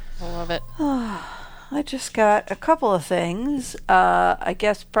 Nice. I love it. I just got a couple of things. I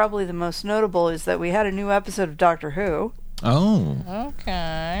guess probably the most notable is that we had a new episode of Doctor Who. Oh.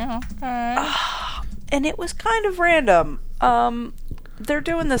 Okay. And it was kind of random. They're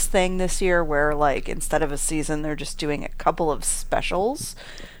doing this thing this year where, like, instead of a season, they're just doing a couple of specials,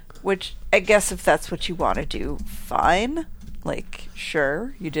 which I guess if that's what you want to do, fine. Like,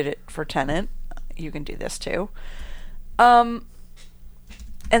 sure, you did it for Tenet. You can do this too. And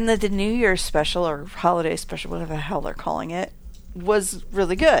the New Year's special or holiday special, whatever the hell they're calling it, was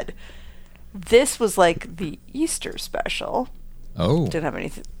really good. This was like the Easter special. Oh. Didn't have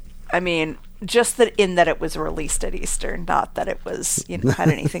anything. I mean, just that in that it was released at Easter, not that it was had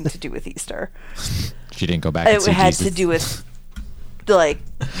anything to do with Easter. She didn't go back and It see had Jesus. to do with, like,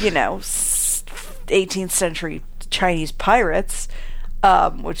 18th century Chinese pirates,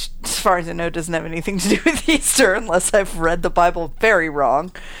 which, as far as I know, doesn't have anything to do with Easter, unless I've read the Bible very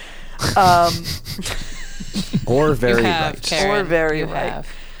wrong. Or very You have, right. Karen. Or very You right.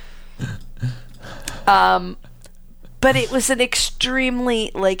 have. But it was an extremely,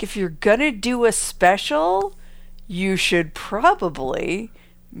 like, if you're gonna do a special, you should probably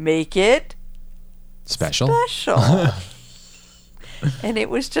make it Special? special. And it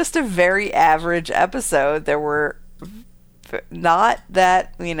was just a very average episode. There were not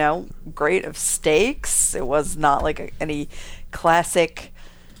that, great of stakes. It was not like any classic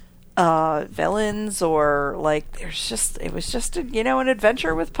villains or like it was just an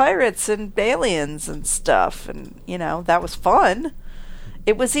adventure with pirates and aliens and stuff, and that was fun.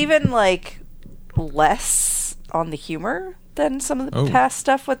 It was even like less on the humor than some of the past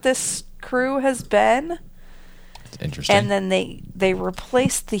stuff with this crew has been. Interesting. And then they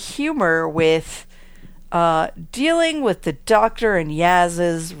replaced the humor with dealing with the Doctor and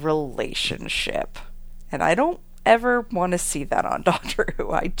Yaz's relationship. And I don't ever want to see that on Doctor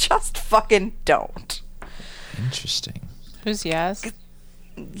Who. I just fucking don't. Interesting. Who's Yaz?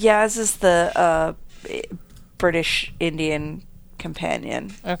 Yaz is the British Indian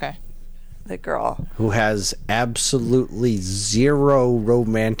companion. Okay. the girl who has absolutely zero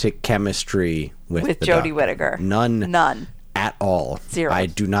romantic chemistry with the Jodie Doctor. Whittaker. None at all. Zero. I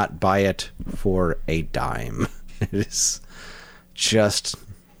do not buy it for a dime. It is just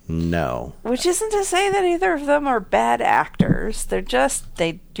no. Which isn't to say that either of them are bad actors. They're just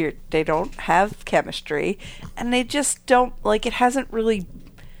they don't have chemistry, and they just don't like. It hasn't really.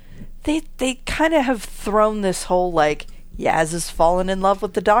 They kind of have thrown this whole like Yaz has fallen in love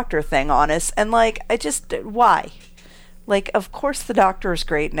with the Doctor thing on us, and like why? Like, of course the Doctor is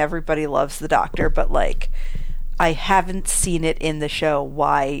great and everybody loves the Doctor, but like I haven't seen it in the show.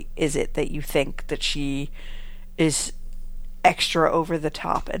 Why is it that you think that she is extra over the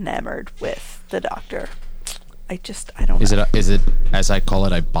top enamored with the Doctor? I don't know. Is it as I call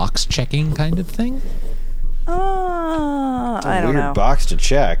it, a box checking kind of thing? I don't Weird know. box to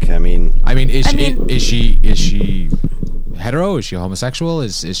check. I mean, Is she hetero? Is she homosexual?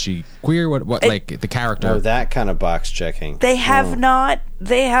 Is she queer? What like the character? no, that kind of box checking. They haven't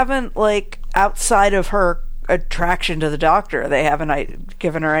like outside of her attraction to the Doctor, they haven't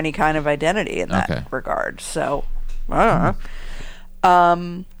given her any kind of identity in that regard. So I don't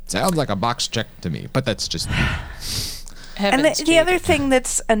know. Sounds like a box check to me, but that's just me. And the other thing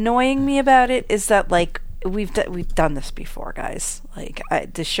that's annoying me about it is that like we've done this before, guys. Like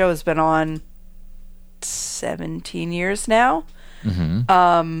the show has been on 17 years now.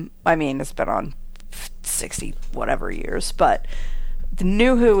 Mm-hmm. I mean, it's been on 60 whatever years, but the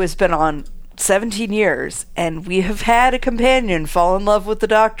New Who has been on 17 years, and we have had a companion fall in love with the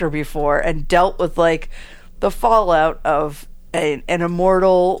Doctor before and dealt with like the fallout of an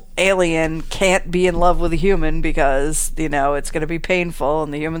immortal alien can't be in love with a human because, you know, it's going to be painful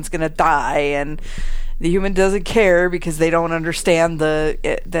and the human's going to die, and the human doesn't care because they don't understand the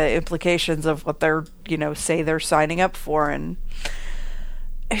implications of what they're, you know, say they're signing up for. And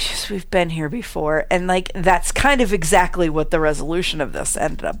it's just, we've been here before, and like that's kind of exactly what the resolution of this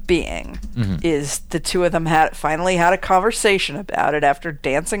ended up being. Is the two of them finally had a conversation about it after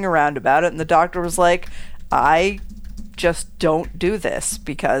dancing around about it, and the Doctor was like, I just don't do this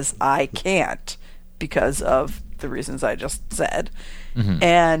because I can't, because of the reasons I just said.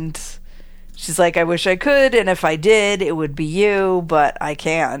 And she's like, I wish I could, and if I did, it would be you, but I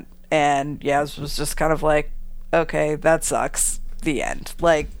can't. And Yaz was just kind of like, okay, that sucks. The end.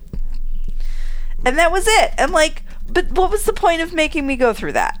 Like, and that was it. And like, but what was the point of making me go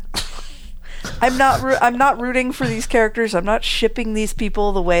through that? I'm not rooting for these characters. I'm not shipping these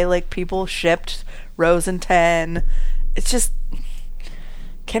people the way like people shipped Rose and Ten. It's just,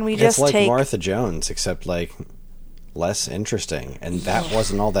 can we just it's like take Martha Jones, except like less interesting, and that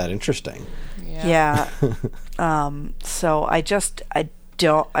wasn't all that interesting. Yeah. So I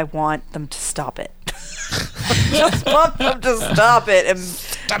want them to stop it. Just want them to stop it and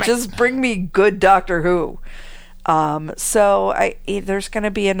just bring me good Doctor Who. So there's going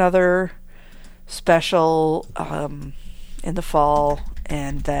to be another special in the fall,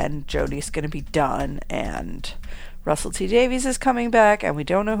 and then Jodie's going to be done, and Russell T Davies is coming back, and we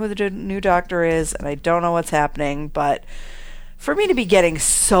don't know who the new Doctor is, and I don't know what's happening. But for me to be getting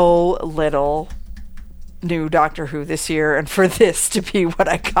so little new Doctor Who this year, and for this to be what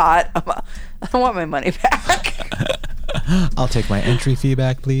I got, I want my money back. I'll take my entry fee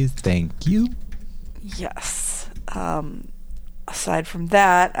back, please. Thank you. Yes. Aside from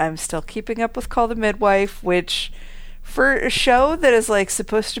that, I'm still keeping up with Call the Midwife, which, for a show that is like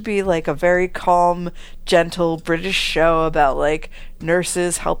supposed to be like a very calm, gentle British show about like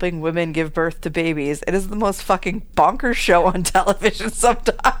nurses helping women give birth to babies, it is the most fucking bonkers show on television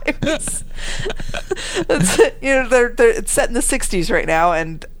sometimes. It's set in the 60s right now,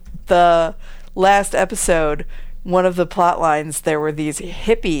 and the last episode, one of the plot lines, there were these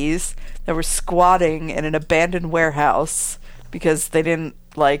hippies that were squatting in an abandoned warehouse because they didn't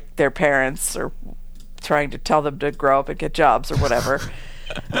like their parents or trying to tell them to grow up and get jobs or whatever.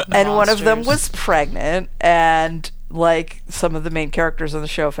 And one of them was pregnant, and like some of the main characters on the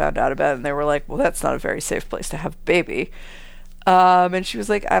show found out about it, and they were like, well, that's not a very safe place to have a baby. And she was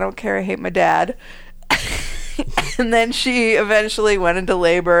like, I don't care, I hate my dad. And then she eventually went into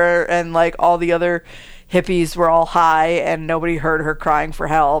labor, and like all the other hippies were all high, and nobody heard her crying for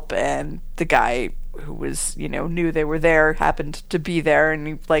help, and the guy who was, you know, knew they were there happened to be there, and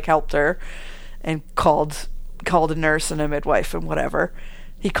he like helped her and called a nurse and a midwife and whatever.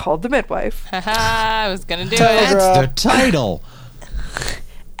 He called the midwife. I was gonna do That's it. the title.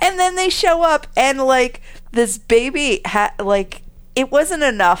 And then they show up, and like this baby like it wasn't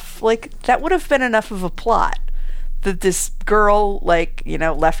enough. Like that would have been enough of a plot. that this girl, like, you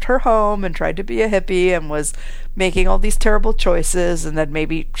know, left her home and tried to be a hippie and was making all these terrible choices, and then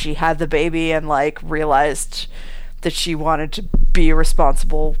maybe she had the baby and, like, realized that she wanted to be a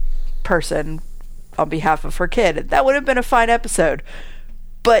responsible person on behalf of her kid. That would have been a fine episode.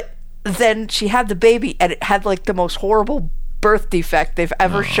 But then she had the baby, and it had, like, the most horrible birth defect they've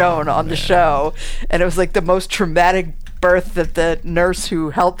ever shown on the show. And it was, like, the most traumatic birth that the nurse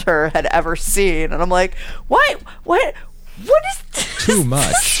who helped her had ever seen. And I'm like, what is this? Too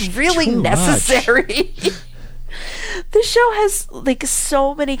much. Is this really Too necessary? The show has, like,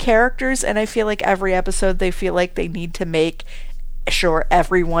 so many characters, and I feel like every episode they feel like they need to make sure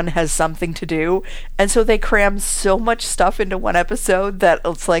everyone has something to do, and so they cram so much stuff into one episode that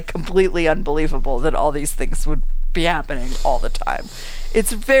it's, like, completely unbelievable that all these things would be happening all the time.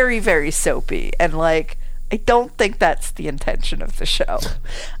 It's very, very soapy, and, like, I don't think that's the intention of the show.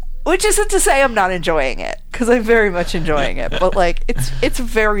 Which isn't to say I'm not enjoying it, because I'm very much enjoying it, but, like, it's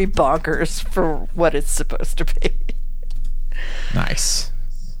very bonkers for what it's supposed to be. Nice.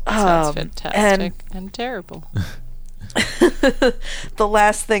 Sounds fantastic and terrible. The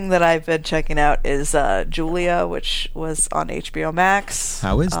last thing that I've been checking out is Julia, which was on HBO Max.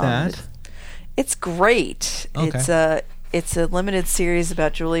 How is that? It's great. Okay. It's a limited series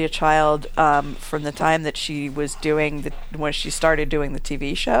about Julia Child from the time that she was doing when she started doing the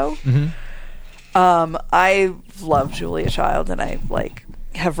TV show. Mm-hmm. I love Julia Child, and I, like,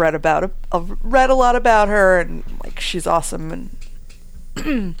 have read a lot about her, and, like, she's awesome.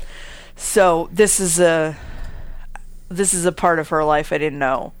 And so this is a part of her life I didn't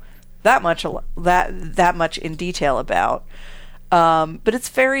know that much in detail about. But it's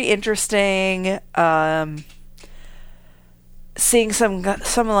very interesting. Seeing some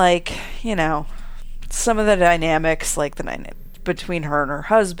like, you know, some of the dynamics, like between her and her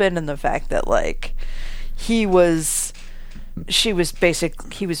husband, and the fact that, like, he was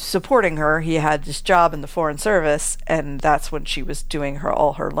supporting her. He had this job in the Foreign Service, and that's when she was doing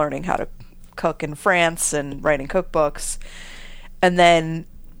all her learning how to cook in France and writing cookbooks. And then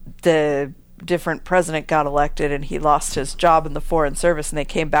the different president got elected, and he lost his job in the Foreign Service, and they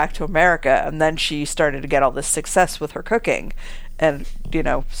came back to America, and then she started to get all this success with her cooking and, you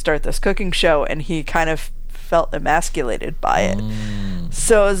know, start this cooking show, and he kind of felt emasculated by it.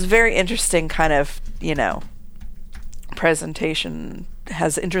 So it was very interesting kind of, you know, presentation.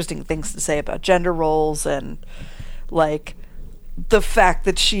 Has interesting things to say about gender roles, and, like, the fact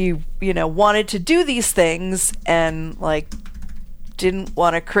that she, you know, wanted to do these things and, like, didn't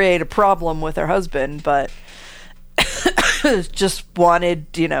want to create a problem with her husband, but just wanted,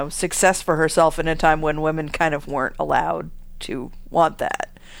 you know, success for herself in a time when women kind of weren't allowed to want that.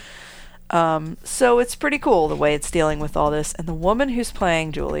 So it's pretty cool the way it's dealing with all this. And the woman who's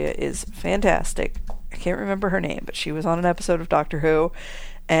playing Julia is fantastic. I can't remember her name, but she was on an episode of Doctor Who,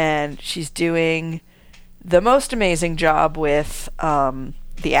 and she's doing the most amazing job with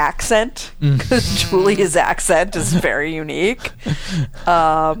the accent, because Julia's accent is very unique.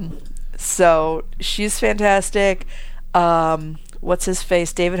 So she's fantastic. What's his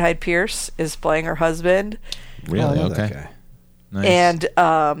face? David Hyde Pierce is playing her husband. Really? I love that Okay. guy. Nice. And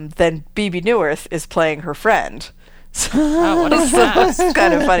then Bebe Neuwirth is playing her friend. So, Oh, what is so that? it's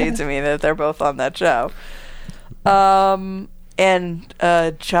kind of funny to me that they're both on that show. And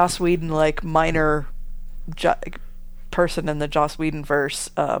Joss Whedon, like, minor person in the Joss Whedon verse,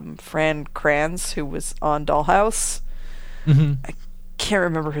 Fran Kranz, who was on Dollhouse. Mm-hmm. I can't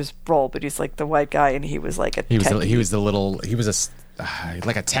remember his role, but he's, like, the white guy, and he was like a He was techie.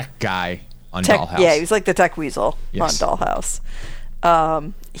 like a tech guy on tech, Dollhouse. yeah, he was like the tech weasel Yes. on Dollhouse.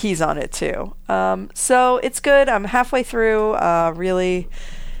 He's on it too. So it's good. I'm halfway through, really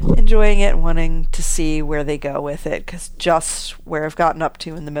enjoying it and wanting to see where they go with it, because just where I've gotten up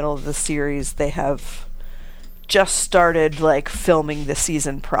to in the middle of the series, they have just started, like, filming the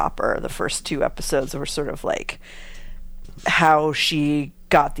season proper. The first 2 episodes were sort of like how she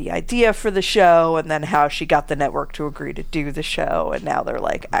got the idea for the show, and then how she got the network to agree to do the show, and now they're,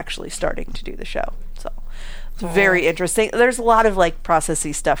 like, actually starting to do the show. So it's very interesting. There's a lot of, like,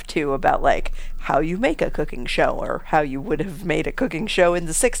 processy stuff too about, like, how you make a cooking show, or how you would have made a cooking show in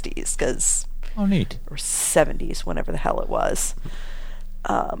the 60s, because Oh, neat. or 70s, whenever the hell it was.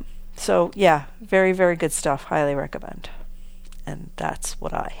 So yeah, very, very good stuff. Highly recommend. And that's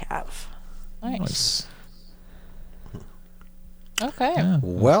what I have. Nice. Okay. Yeah.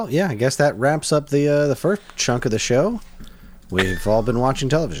 Well, yeah, I guess that wraps up the first chunk of the show. We've all been watching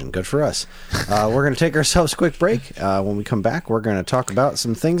television. Good for us. We're going to take ourselves a quick break. When we come back, we're going to talk about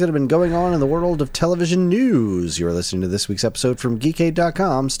some things that have been going on in the world of television news. You're listening to this week's episode from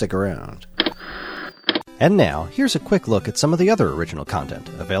Geekade.com. Stick around. And now, here's a quick look at some of the other original content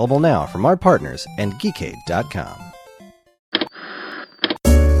available now from our partners and Geekade.com.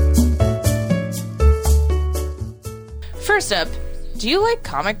 First up, do you like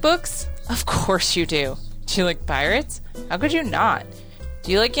comic books? Of course you do. Do you like pirates? How could you not?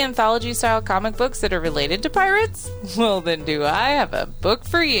 Do you like anthology-style comic books that are related to pirates? Well, then do I have a book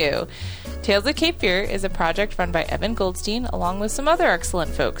for you. Tales of Cape Fear is a project run by Evan Goldstein along with some other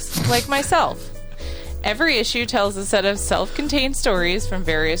excellent folks, like myself. Every issue tells a set of self-contained stories from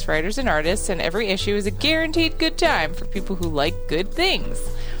various writers and artists, and every issue is a guaranteed good time for people who like good things.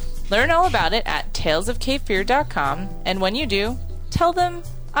 Learn all about it at talesofcapefear.com, and when you do, tell them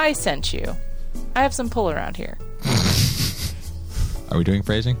I sent you. I have some pull around here. Are we doing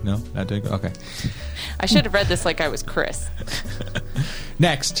phrasing? No? Not doing... Okay. I should have read this like I was Chris.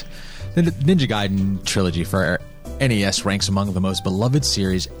 Next, the Ninja Gaiden trilogy for NES ranks among the most beloved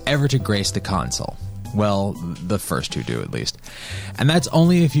series ever to grace the console. Well, the first two do, at least. And that's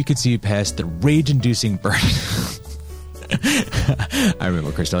only if you could see past the rage-inducing bird... I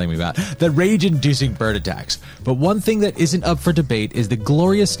remember Chris telling me about the rage-inducing bird attacks. But one thing that isn't up for debate is the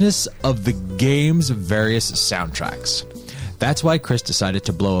gloriousness of the game's various soundtracks. That's why Chris decided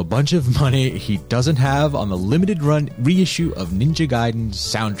to blow a bunch of money he doesn't have on the limited run reissue of Ninja Gaiden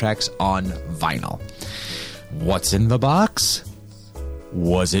soundtracks on vinyl. What's in the box?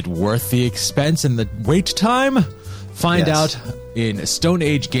 Was it worth the expense and the wait time? Find out in Stone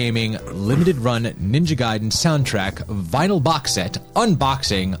Age Gaming limited run Ninja Gaiden soundtrack vinyl box set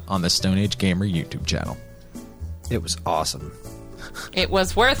unboxing on the Stone Age Gamer YouTube channel. It was awesome. It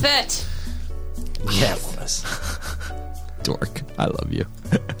was worth it. Yeah, it was. Dork. I love you.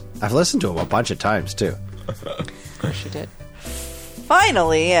 I've listened to him a bunch of times, too. Of course you did.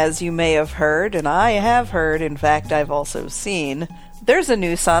 Finally, as you may have heard, and I have heard, in fact I've also seen, there's a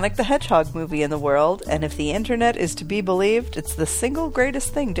new Sonic the Hedgehog movie in the world, and if the internet is to be believed, it's the single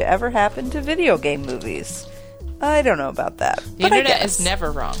greatest thing to ever happen to video game movies. I don't know about that. The internet is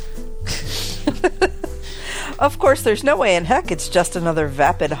never wrong. Of course, there's no way in heck it's just another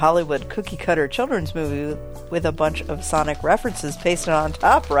vapid Hollywood cookie-cutter children's movie with a bunch of Sonic references pasted on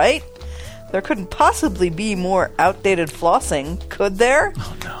top, right? There couldn't possibly be more outdated flossing, could there?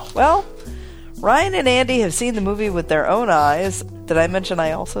 Oh, no. Well, Ryan and Andy have seen the movie with their own eyes. Did I mention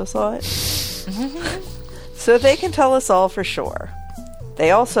I also saw it? So they can tell us all for sure.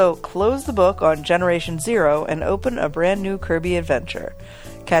 They also close the book on Generation Zero and open a brand new Kirby adventure.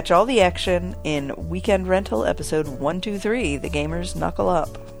 Catch all the action in Weekend Rental episode 123, The Gamers Knuckle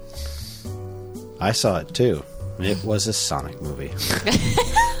Up. I saw it, too. It was a Sonic movie.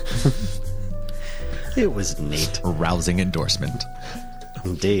 It was neat. A rousing endorsement.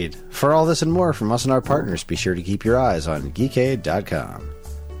 Indeed. For all this and more from us and our partners, be sure to keep your eyes on Geekade.com.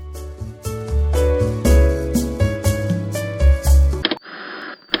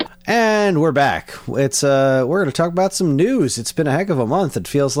 And we're back. It's we're going to talk about some news. It's been a heck of a month. It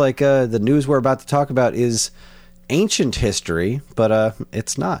feels like the news we're about to talk about is ancient history, but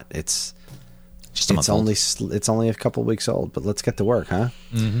it's not. It's only a couple weeks old. But let's get to work, huh?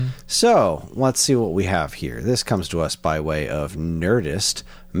 Mm-hmm. So let's see what we have here. This comes to us by way of Nerdist.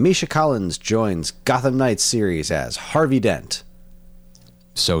 Misha Collins joins Gotham Knights series as Harvey Dent.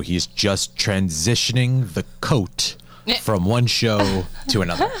 So he's just transitioning the coat from one show to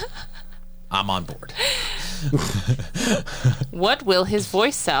another. I'm on board. What will his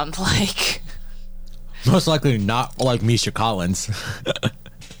voice sound like? Most likely not like Misha Collins.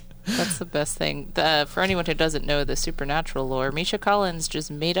 That's the best thing. For anyone who doesn't know the Supernatural lore, Misha Collins just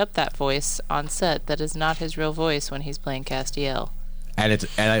made up that voice on set. That is not his real voice when he's playing Castiel. And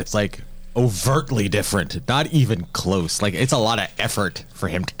it's like overtly different. Not even close. Like, it's a lot of effort for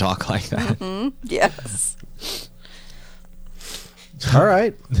him to talk like that. Mm-hmm. Yes. All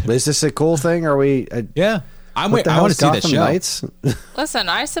right. Is this a cool thing? Are we... yeah. I want to see that show. Knights? Listen,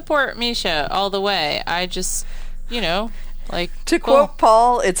 I support Misha all the way. I just, like... To quote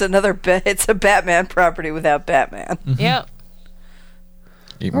Paul, it's it's a Batman property without Batman. Mm-hmm. Yep.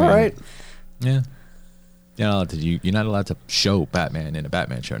 All right. Yeah. You're not allowed to show Batman in a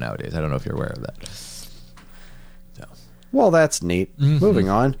Batman show nowadays. I don't know if you're aware of that. So. Well, that's neat. Mm-hmm. Moving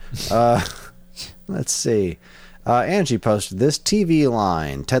on. Let's see. Angie posted this TV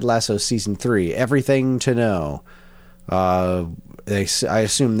line, Ted Lasso Season 3, Everything to Know. I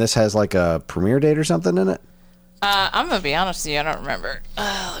assume this has like a premiere date or something in it? I'm going to be honest with you, I don't remember.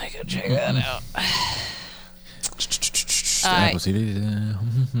 Let me go check that out. I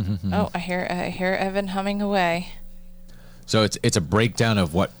hear Evan humming away. So it's a breakdown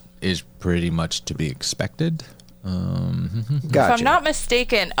of what is pretty much to be expected. Gotcha. If I'm not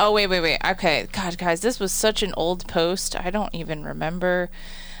mistaken, oh wait. Okay, God, guys, this was such an old post. I don't even remember.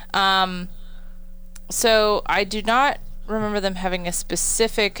 So I do not remember them having a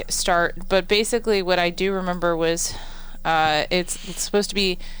specific start, but basically what I do remember was it's supposed to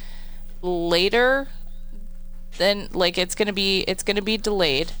be later than, like, it's gonna be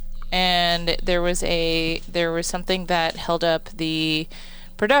delayed, and there was something that held up the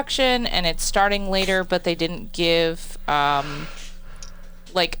production, and it's starting later, but they didn't give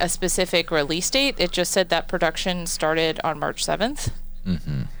like a specific release date. It just said that production started on March 7th.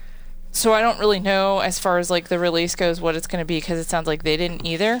 Mm-hmm. So I don't really know as far as like the release goes what it's going to be, because it sounds like they didn't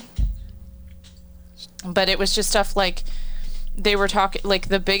either. But it was just stuff like they were talking, like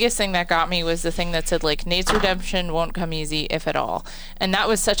the biggest thing that got me was the thing that said like Nate's redemption won't come easy, if at all. And that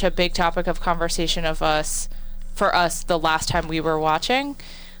was such a big topic of conversation for us the last time we were watching,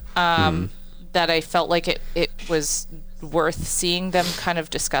 that I felt like it was worth seeing them kind of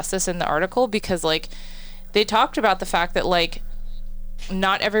discuss this in the article, because like they talked about the fact that like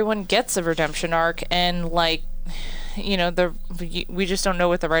not everyone gets a redemption arc, and like, you know, we just don't know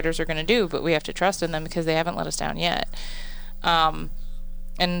what the writers are going to do, but we have to trust in them because they haven't let us down yet. And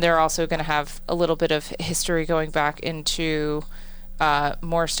they're also going to have a little bit of history going back into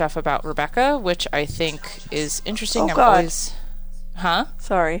more stuff about Rebecca, which I think is interesting. Oh, God. Huh?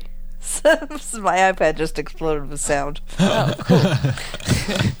 Sorry. My iPad just exploded with sound. Oh, cool.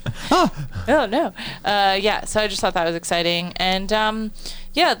 Oh, no. Yeah, so I just thought that was exciting. And,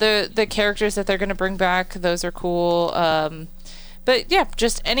 yeah, the characters that they're going to bring back, those are cool. But, yeah,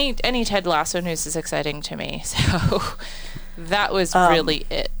 just any Ted Lasso news is exciting to me. So that was really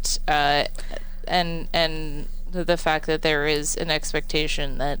it. And the fact that there is an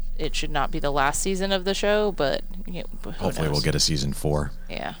expectation that it should not be the last season of the show, but you know, Hopefully we'll get a season 4.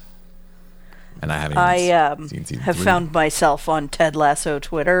 Yeah. And I haven't seen season have 3. found myself on Ted Lasso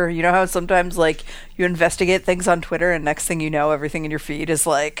Twitter. You know how sometimes like you investigate things on Twitter and next thing you know everything in your feed is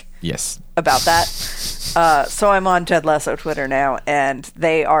like Yes. about that. So I'm on Ted Lasso Twitter now, and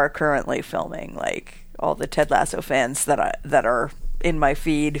they are currently filming like all the Ted Lasso fans that are in my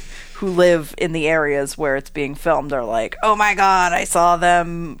feed who live in the areas where it's being filmed are like, oh my God, I saw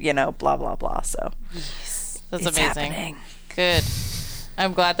them, you know, blah blah blah. So That's it's amazing. happening. Good.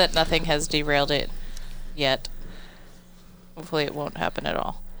 I'm glad that nothing has derailed it yet. Hopefully it won't happen at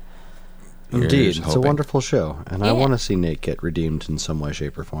all. Indeed, Here's it's a hoping. wonderful show, and I Yeah. want to see Nate get redeemed in some way,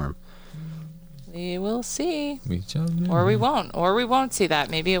 shape, or form. We will see. Mm-hmm. Or we won't. Or we won't see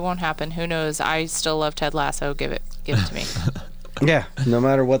that. Maybe it won't happen. Who knows? I still love Ted Lasso. Give it to me. Yeah, no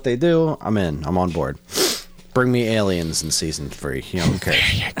matter what they do, I'm in. I'm on board. Bring me aliens in season 3. You don't care.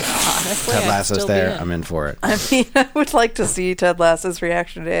 Honestly, Ted I'd Lasso's still be there. in. I'm in for it. I mean, I would like to see Ted Lasso's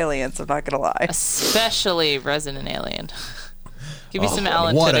reaction to aliens. I'm not gonna lie. Especially Resident Alien. Give me some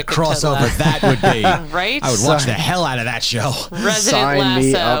Alan What a Tudyk and Ted crossover Lasso. that would be. Right? I would watch the hell out of that show. Resident Sign Lasso.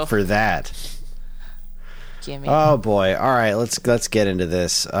 me up for that. Gimme. Oh boy! All right, let's get into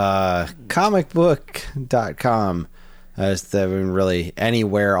this. Comicbook.com. Really,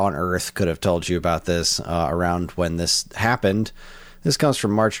 anywhere on Earth could have told you about this around when this happened. This comes from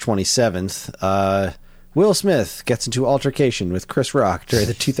March 27th. Will Smith gets into altercation with Chris Rock during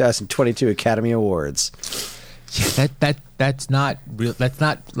the 2022 Academy Awards. Yeah, that's not real. That's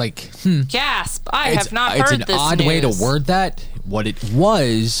not like. Gasp! I have not It's heard an this odd news. way to word that. What it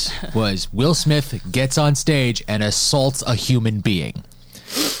was Will Smith gets on stage and assaults a human being,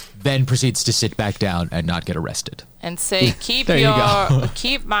 then proceeds to sit back down and not get arrested. And say, keep There you go.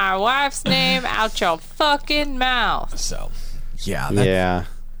 keep my wife's name out your fucking mouth. So, yeah, Yeah.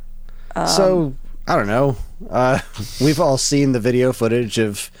 So, I don't know. We've all seen the video footage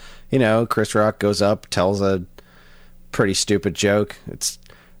of, Chris Rock goes up, tells a pretty stupid joke.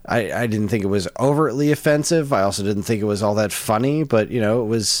 I didn't think it was overtly offensive. I also didn't think it was all that funny, but, it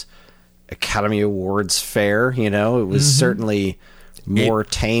was Academy Awards fare, it was certainly more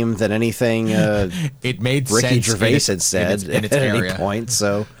tame than anything it made Ricky sense Gervais in its- had said in its at any area. point.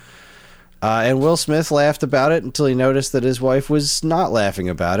 So, and Will Smith laughed about it until he noticed that his wife was not laughing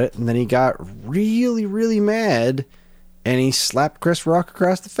about it, and then he got really, really mad, and he slapped Chris Rock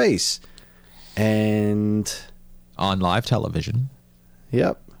across the face. And on live television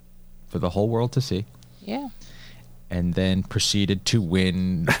yep, for the whole world to see. Yeah. And then proceeded to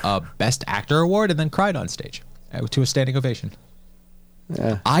win a Best Actor award and then cried on stage to a standing ovation.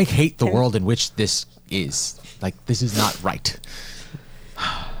 yeah. I hate the world in which this is. Like, this is not right.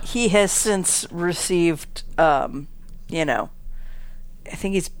 He has since received, I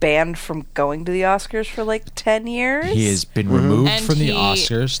think he's banned from going to the Oscars for like 10 years. He has been removed And from the he-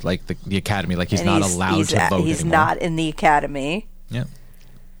 Oscars, like the Academy. Like he's And not allowed to vote He's anymore. not in the Academy. Yeah.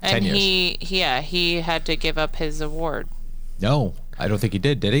 And 10 years. he had to give up his award. No, I don't think he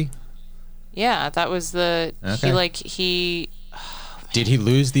did he? Yeah, that was the Okay. he Did he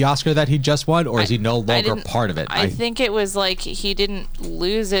lose the Oscar that he just won, or is he no I longer didn't- part of it? I think it was like he didn't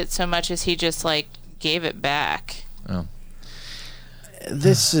lose it so much as he just like gave it back. Oh.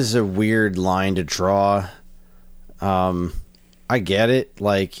 This is a weird line to draw. I get it.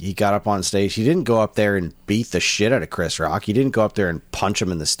 Like, he got up on stage. He didn't go up there and beat the shit out of Chris Rock. He didn't go up there and punch him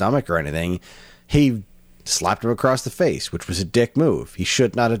in the stomach or anything. He slapped him across the face, which was a dick move. He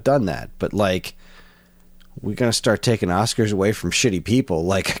should not have done that. But, like, we're going to start taking Oscars away from shitty people.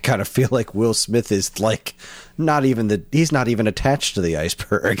 Like, I kind of feel like Will Smith is, like, he's not even attached to the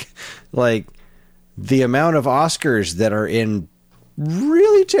iceberg. Like, the amount of Oscars that are in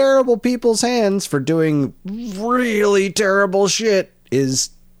really terrible people's hands for doing really terrible shit is,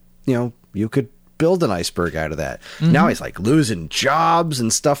 you could build an iceberg out of that. Now he's like losing jobs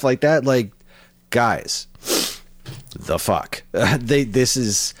and stuff like that. Like, guys, the fuck? I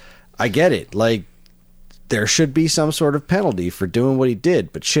get it. Like, there should be some sort of penalty for doing what he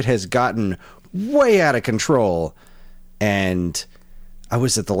did, but shit has gotten way out of control. And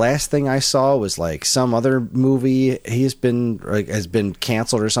the last thing I saw was like some other movie has been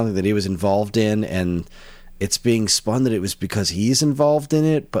canceled or something that he was involved in, and it's being spun that it was because he's involved in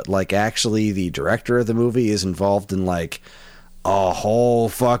it, but like actually the director of the movie is involved in like a whole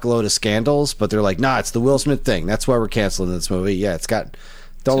fuckload of scandals, but they're like, nah, it's the Will Smith thing. That's why we're canceling this movie. Yeah, don't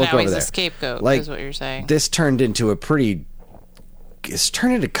So look now over he's there. a scapegoat, Like, is what you're saying. This turned into it's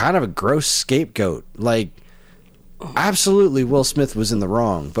turned into kind of a gross scapegoat. Like, absolutely Will Smith was in the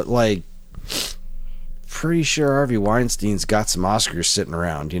wrong, but like, pretty sure Harvey Weinstein's got some Oscars sitting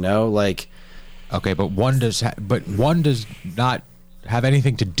around, like, Okay, but one does not have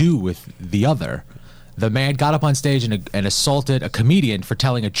anything to do with the other. The man got up on stage and assaulted a comedian for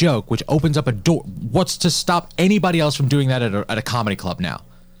telling a joke, which opens up a door. What's to stop anybody else from doing that at a comedy club now?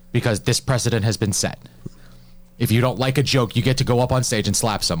 Because this precedent has been set. If you don't like a joke, you get to go up on stage and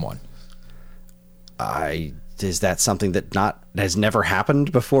slap someone. is that something that has never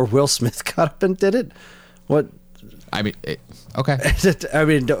happened before Will Smith got up and did it? What? I mean, okay. I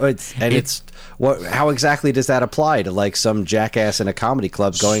mean, how exactly does that apply to like some jackass in a comedy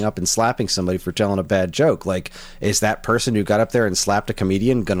club going up and slapping somebody for telling a bad joke? Like, is that person who got up there and slapped a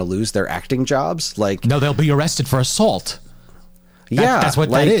comedian going to lose their acting jobs? Like, No, they'll be arrested for assault. That's what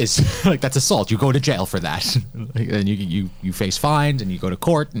that is. Like, that's assault. You go to jail for that, and you face fines, and you go to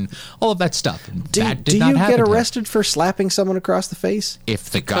court, and all of that stuff. That did do not you happen get to him. arrested for slapping someone across the face? If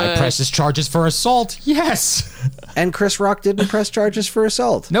the guy presses charges for assault? Yes. And Chris Rock didn't press charges for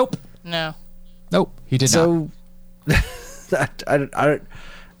assault. Nope. No. Nope. He did not. So,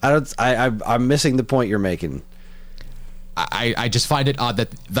 I'm missing the point you're making. I just find it odd that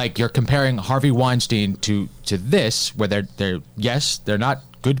like you're comparing Harvey Weinstein to this, where they're not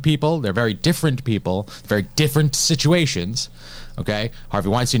good people. They're very different people, very different situations. Okay, Harvey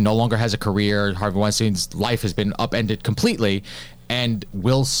Weinstein no longer has a career. Harvey Weinstein's life has been upended completely, and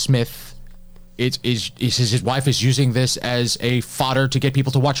Will Smith his wife is using this as a fodder to get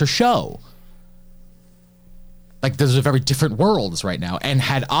people to watch her show. Like, those are very different worlds right now. And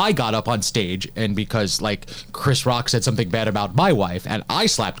had I got up on stage and because like Chris Rock said something bad about my wife and I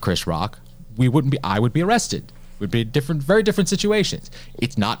slapped Chris Rock, I would be arrested. It would be very different situations.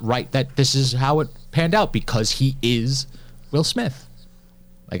 It's not right that this is how it panned out because he is Will Smith.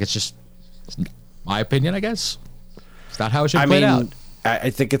 Like, it's my opinion, I guess. It's not how it should play out. I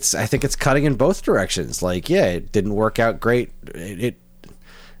think it's cutting in both directions. Like, yeah, it didn't work out great.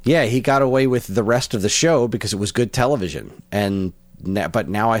 Yeah, he got away with the rest of the show because it was good television. But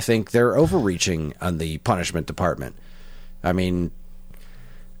now I think they're overreaching on the punishment department. I mean,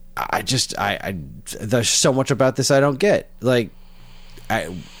 there's so much about this I don't get. Like,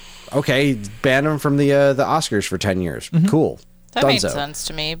 okay, ban him from the Oscars for 10 years. Mm-hmm. Cool. That made Dunzo. sense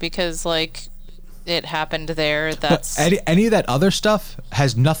to me because like it happened there. That's any of that other stuff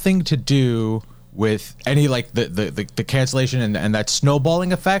has nothing to do with any like the cancellation and that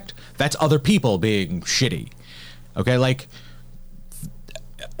snowballing effect. That's other people being shitty. Okay, like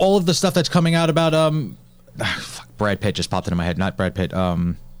all of the stuff that's coming out about Brad Pitt just popped into my head. Not Brad Pitt.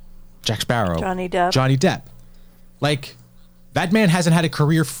 Jack Sparrow. Johnny Depp. Johnny Depp. Like, that man hasn't had a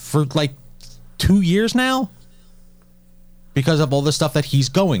career for like 2 years now because of all the stuff that he's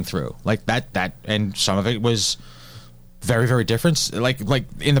going through. Like that and some of it was very, very different. Like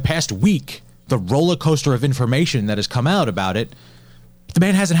in the past week, the roller coaster of information that has come out about it, The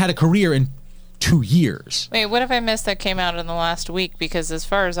man hasn't had a career in 2 years. Wait, what have I missed that came out in the last week? Because as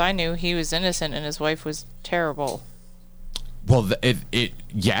far as I knew, he was innocent and his wife was terrible. Well,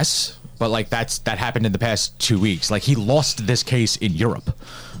 yes, but like that happened in the past 2 weeks. Like he lost this case in Europe.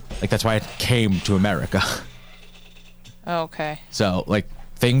 Like that's why it came to America. Okay. So like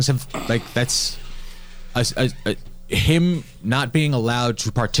things have like that's him not being allowed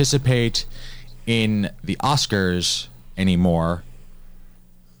to participate in the Oscars anymore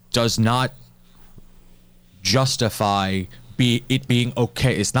does not justify it being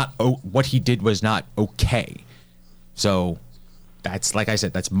okay. It's not what he did was not okay. So that's, like I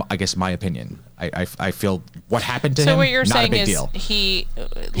said, that's I guess my opinion. I feel what happened to him. So what you're not saying a big is deal. he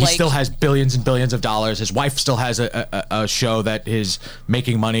Still has billions and billions of dollars. His wife still has a show that is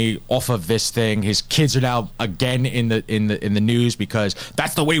making money off of this thing. His kids are now again in the news because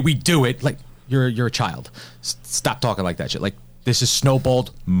that's the way we do it. Like you're a child. Stop talking like that shit. Like this is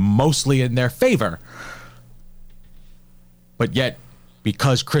snowballed mostly in their favor. But yet,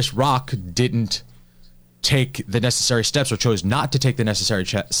 because Chris Rock didn't take the necessary steps or chose not to take the necessary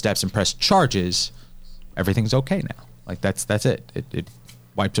steps and press charges, everything's okay now. Like that's it. It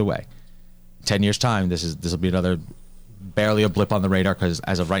wipes away. 10 years time, this will be another barely a blip on the radar, because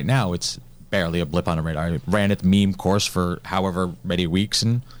as of right now, it's barely a blip on the radar. I ran its meme course for however many weeks,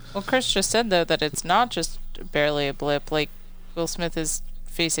 and well, Chris just said though that it's not just barely a blip. Like Will Smith is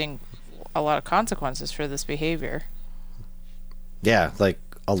facing a lot of consequences for this behavior. Yeah, like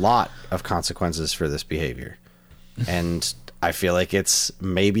a lot of consequences for this behavior. And I feel like it's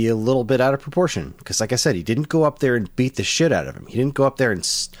maybe a little bit out of proportion. Because like I said, he didn't go up there and beat the shit out of him. He didn't go up there and...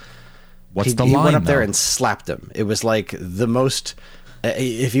 What's the line, He went up though? there and slapped him. It was like the most...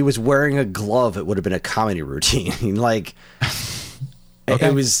 If he was wearing a glove, it would have been a comedy routine. Like, Okay.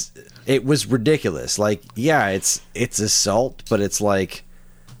 it was ridiculous. Like, yeah, it's assault, but it's like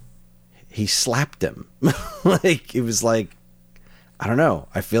he slapped him. Like, it was like, I don't know.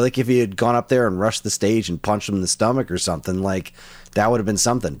 I feel like if he had gone up there and rushed the stage and punched him in the stomach or something, like that would have been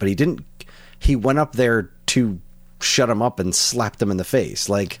something. But he didn't. He went up there to shut him up and slapped him in the face.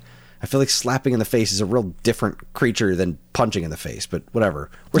 Like, I feel like slapping in the face is a real different creature than punching in the face. But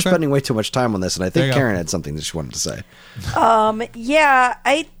whatever. We're spending way too much time on this, and I There think you go. Karen had something that she wanted to say. Yeah,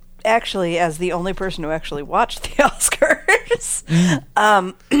 I actually, as the only person who actually watched the Oscars,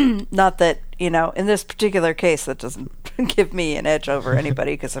 not that, you know, in this particular case, that doesn't give me an edge over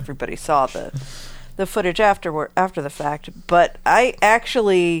anybody because everybody saw the footage after the fact. But I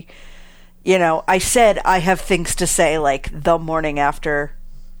actually, you know, I said I have things to say like the morning after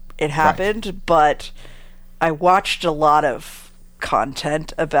it happened, but I watched a lot of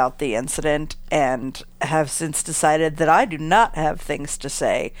content about the incident and have since decided that I do not have things to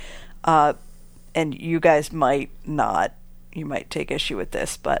say. And you guys might not. You might take issue with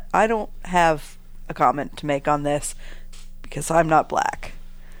this, but I don't have a comment to make on this because I'm not black.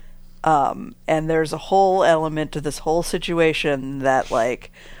 And there's a whole element to this whole situation that,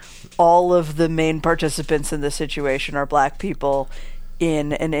 like, all of the main participants in the situation are black people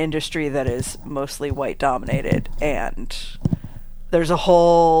in an industry that is mostly white dominated. And there's a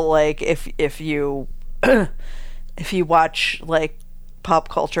whole, like, if you if you watch, like, pop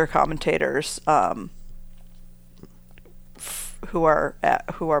culture commentators who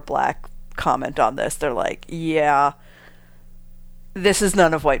are black comment on this, they're like, yeah, this is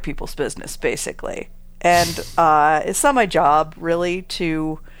none of white people's business, basically. And it's not my job really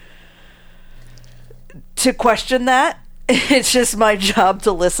to question that. It's just my job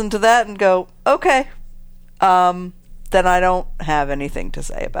to listen to that and go, okay, then I don't have anything to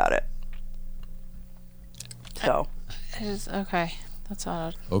say about it. So It is okay. That's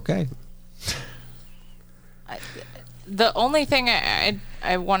odd. okay. The only thing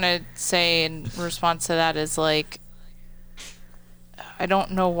I want to say in response to that is, like, I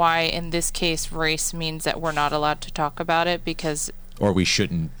don't know why in this case race means that we're not allowed to talk about it, because Or we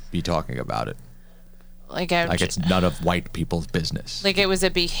shouldn't be talking about it. like It's none of white people's business. like it was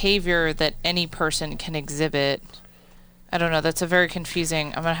a behavior that any person can exhibit. I don't know. That's a very confusing.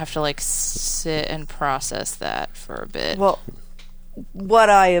 I'm gonna have to like sit and process that for a bit. well, what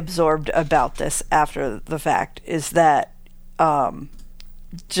I absorbed about this after the fact is that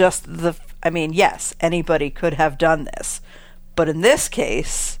yes, anybody could have done this. But in this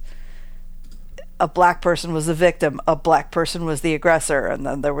case, a black person was the victim, a black person was the aggressor, and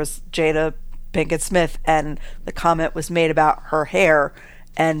then there was Jada Pinkett Smith, and the comment was made about her hair,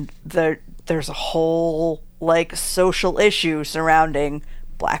 and there's a whole, like, social issue surrounding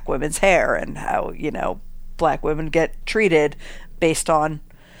black women's hair and how, you know, black women get treated based on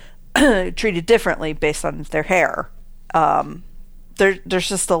treated differently based on their hair. there's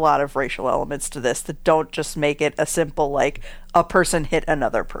just a lot of racial elements to this that don't just make it a simple like a person hit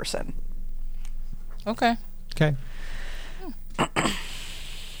another person. Okay. Okay.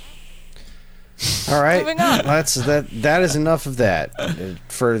 All right, Moving on. that is enough of that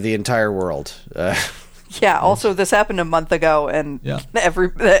for the entire world. Yeah. Also, this happened a month ago, and Yeah.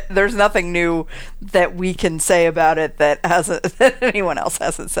 there's nothing new that we can say about it that anyone else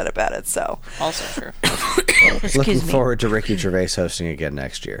hasn't said about it. So, Also true. Looking excuse me. forward to Ricky Gervais hosting again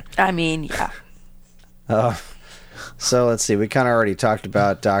next year. I mean, yeah. So let's see. We kind of already talked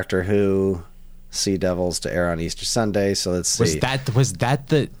about Doctor Who, Sea Devils to air on Easter Sunday. So let's see. Was that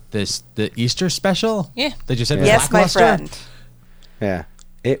the Easter special? Yeah. That you said was Yes, my lackluster? friend. Yeah,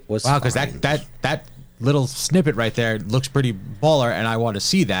 it was. Wow, because fine. that little snippet right there looks pretty baller, and I want to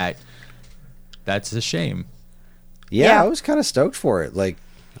see that. That's a shame. Yeah, Yeah. I was kind of stoked for it. Like,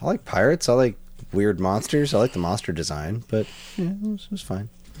 I like pirates. I like weird monsters. I like the monster design, but yeah, it was fine.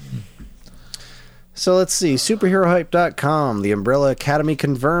 So let's see. Superherohype.com. The Umbrella Academy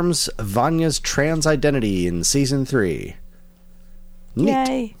confirms Vanya's trans identity in season 3. Neat.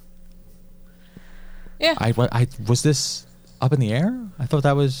 Yay. Yeah. I was this up in the air? I thought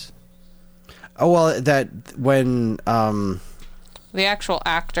that was. Oh well, that when The actual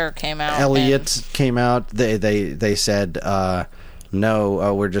actor came out. Elliot came out, they said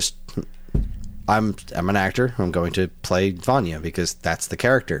no. We're just. I'm an actor. I'm going to play Vanya because that's the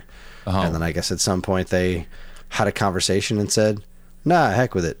character. And then I guess at some point they had a conversation and said, "Nah,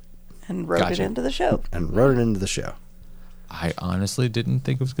 heck with it," And wrote Gotcha. it into the show. and wrote it into the show. I honestly didn't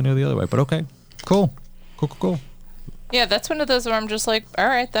think it was going to go the other way, but okay. Cool. Yeah, that's one of those where I'm just like, all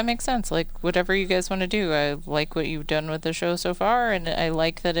right, that makes sense. Like, whatever you guys want to do. I like what you've done with the show so far, and I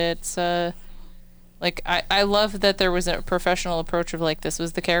like that it's, like, I love that there was a professional approach of, like, this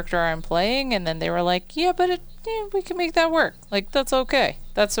was the character I'm playing, and then they were like, yeah, but we can make that work. Like, that's okay.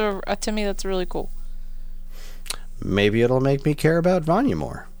 That's, to me, that's really cool. Maybe it'll make me care about Vanya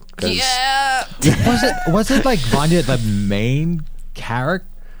more. 'Cause Yeah! Was it like Vanya the main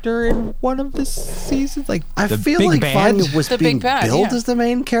character in one of the seasons? Like I the feel big like band? Vanya was The being big bad, billed yeah. as the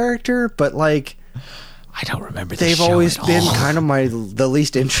main character, but like I don't remember. The they've show always at been all. kind of the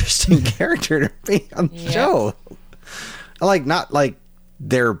least interesting character to me on the Yeah. show. Like not like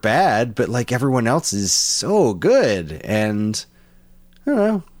they're bad, but like everyone else is so good, and I don't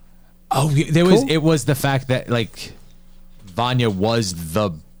know. Oh, Cool. it was the fact that like Vanya was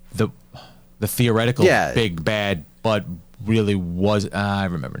the theoretical Yeah. big bad, but really was. I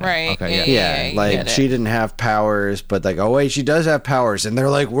remember now. Right, Okay. yeah, Yeah. Yeah, you like get it. she didn't have powers, but like, oh wait, she does have powers, and they're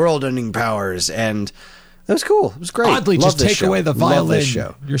like world-ending powers, and it was cool. It was great. Oddly, Love just this take show. away the Love violin. this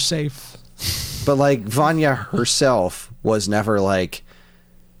show. You're safe. But like Vanya herself was never like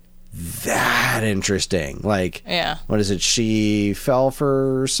that interesting. Like, Yeah. what is it? She fell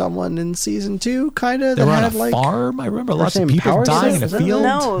for someone in season 2, kind of. They That were on had a like farm. I remember lots of same people power dying in a set? field.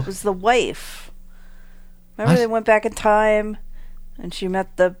 No, it was the wife. Remember What? they went back in time and she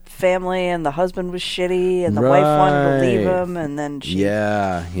met the family and the husband was shitty and the wife wanted to leave Right. him and then she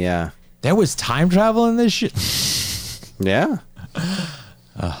Yeah. There was time travel in this shit. Yeah.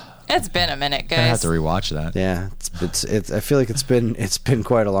 It's been a minute, I have guys. to rewatch that. Yeah, it's. I feel like it's been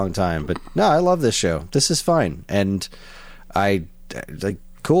quite a long time, but no, I love this show. This is fine, and I like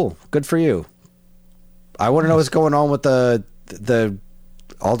cool. Good for you. I want to know what's going on with the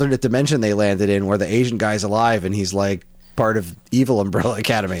alternate dimension they landed in, where the Asian guy's alive and he's like part of evil Umbrella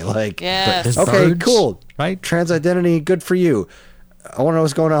Academy. Like, Yes. There's okay, birds, cool, right? trans identity. Good for you. I want to know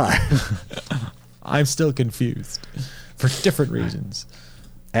what's going on. I'm still confused for different reasons.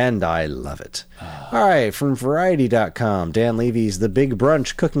 And I love it. All right, from Variety.com, Dan Levy's The Big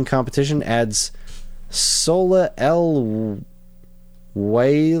Brunch cooking competition adds Sola El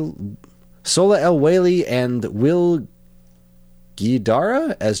Whaley and Will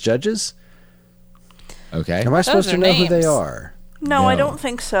Guidara as judges. Okay. Am I supposed are to know who they names. are? No, I No. don't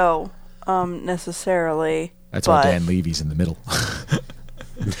think so. Necessarily. That's why but Dan Levy's in the middle.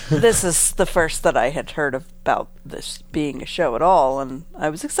 this is the first that I had heard about this being a show at all, and I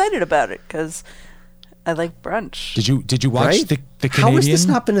was excited about it because I like brunch. Did you watch Right? the How Canadian? has this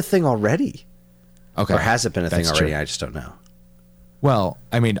not been a thing already? Okay. Or has it been a thing That's already? true. I just don't know. Well,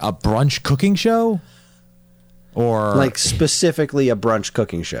 I mean, a brunch cooking show, or Like specifically a brunch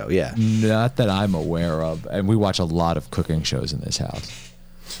cooking show, yeah. not that I'm aware of. And we watch a lot of cooking shows in this house.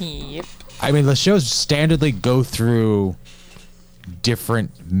 Yep. I mean, the shows standardly go through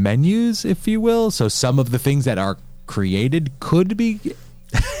different menus, if you will. So some of the things that are created could be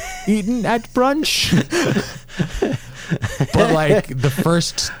eaten at brunch. But like the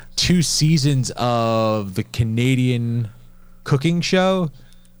first 2 seasons of the Canadian cooking show,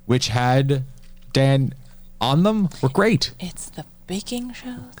 which had Dan on them, were great. It's the baking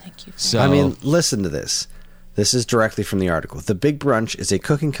show. Thank you. So I mean, listen to this. This is directly from the article. The Big Brunch is a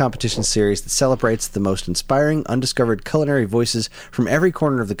cooking competition series that celebrates the most inspiring, undiscovered culinary voices from every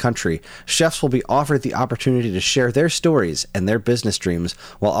corner of the country. Chefs will be offered the opportunity to share their stories and their business dreams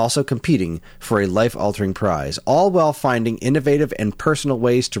while also competing for a life-altering prize, all while finding innovative and personal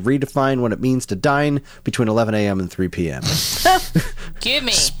ways to redefine what it means to dine between 11 a.m. and 3 p.m. Give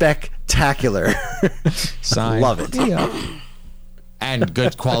me. Spectacular. sign. Love it. Yeah. And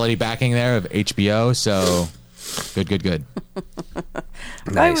good quality backing there of HBO, so good.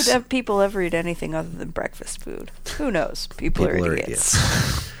 Why would Nice. have people ever eat anything other than breakfast food? Who knows? People are idiots.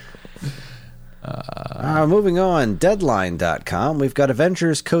 Moving on, Deadline.com. We've got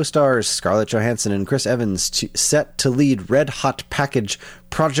Avengers co-stars Scarlett Johansson and Chris Evans set to lead Red Hot package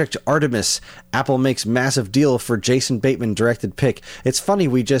Project Artemis. Apple makes massive deal for Jason Bateman directed pick. It's funny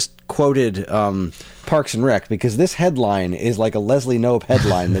we just quoted Parks and Rec because this headline is like a Leslie Knope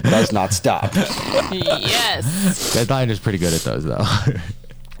headline that does not stop. Yes. Deadline is pretty good at those, though.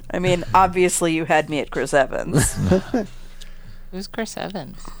 I mean, obviously you had me at Chris Evans. Who's Chris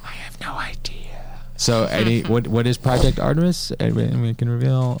Evans? I have no idea. So, Eddie, what is Project Artemis? We can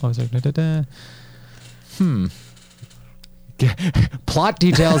reveal. Oh, sorry, Plot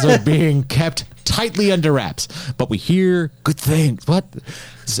details are being kept tightly under wraps, but we hear good things. What?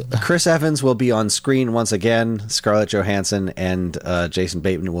 Chris Evans will be on screen once again. Scarlett Johansson and Jason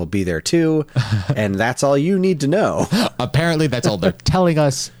Bateman will be there too. And that's all you need to know. Apparently, that's all they're telling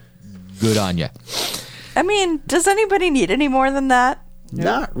us. Good on ya. I mean, does anybody need any more than that?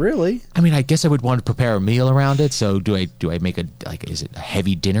 Not really. I mean, I guess I would want to prepare a meal around it. So do I make is it a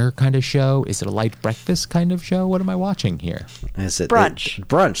heavy dinner kind of show? Is it a light breakfast kind of show? What am I watching here? Is it Brunch.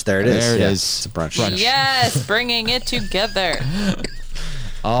 Brunch. There it is. There it Yeah, is. It's a brunch. Yes, bringing it together.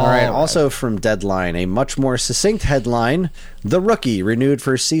 All right. Also from Deadline, a much more succinct headline: The Rookie renewed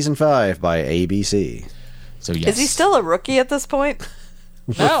for season 5 by ABC. So yes. Is he still a rookie at this point?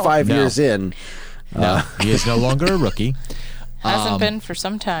 We're No. 5 No. years in. No, he is no longer a rookie. Hasn't been for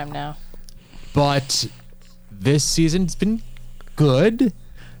some time now. But this season's been good.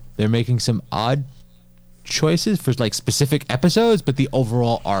 They're making some odd choices for like specific episodes, but the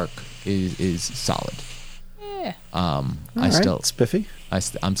overall arc is solid. Yeah. All right, still spiffy.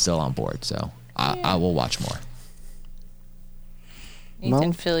 I'm still on board, so I will watch more. Ethan Well,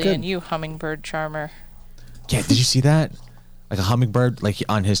 Fillion, good. you hummingbird charmer. Yeah, did you see that? Like a hummingbird, like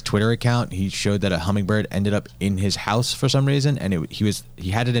on his Twitter account, he showed that a hummingbird ended up in his house for some reason, and he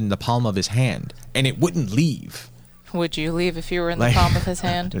had it in the palm of his hand, and it wouldn't leave. Would you leave if you were in the Like- palm of his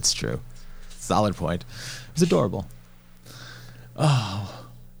hand? It's true. Solid point. It's adorable. Oh,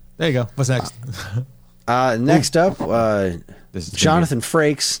 there you go. What's next? Next up, This is Jonathan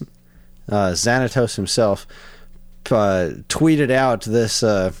Frakes, Xanatos himself, tweeted out this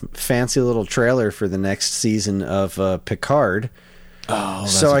fancy little trailer for the next season of Picard. Oh,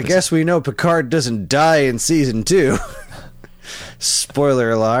 So I guess we know Picard doesn't die in season 2.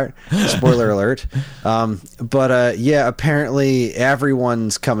 Spoiler alert. But yeah, apparently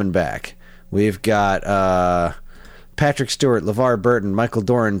everyone's coming back. We've got Patrick Stewart, LeVar Burton, Michael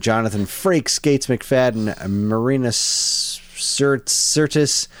Dorn, Jonathan Frakes, Gates McFadden, Marina Sirtis,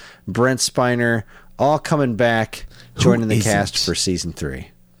 Brent Spiner, all coming back, joining the cast isn't? for season 3.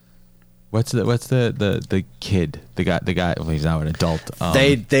 What's the kid? The guy. Well, he's now an adult.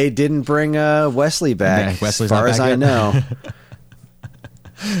 They didn't bring Wesley back, Yeah, as Wesley's far not as back I yet? know.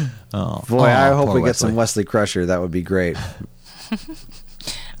 Boy, I hope poor we get Wesley. some Wesley Crusher. That would be great.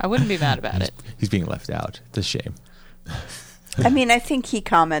 I wouldn't be mad about it. He's being left out. It's a shame. I mean, I think he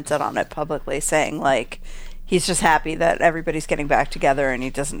commented on it publicly, saying like he's just happy that everybody's getting back together and he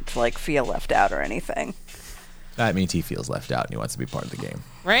doesn't like feel left out or anything. That means he feels left out and he wants to be part of the game.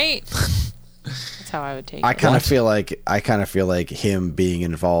 Right? That's how I would take I it. kind of feel like him being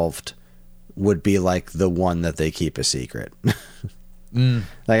involved would be like the one that they keep a secret.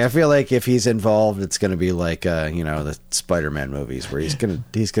 Like I feel like if he's involved, it's going to be like the Spider-Man movies where he's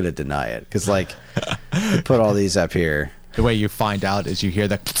gonna deny it because like they put all these up here. The way you find out is you hear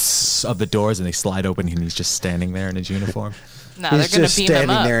the psst of the doors and they slide open and he's just standing there in his uniform. No, they're He's going just to beam him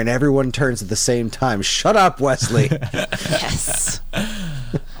standing up. there, and everyone turns at the same time. Shut up, Wesley. Yes.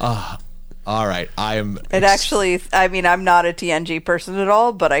 All right, It actually, I mean, I'm not a TNG person at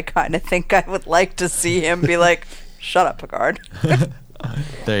all, but I kind of think I would like to see him be like, "Shut up, Picard."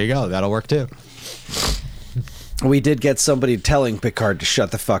 There you go. That'll work too. We did get somebody telling Picard to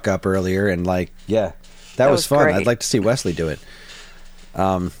shut the fuck up earlier, and that was fun. was great. I'd like to see Wesley do it.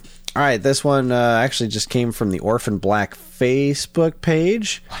 All right, this one actually just came from the Orphan Black Facebook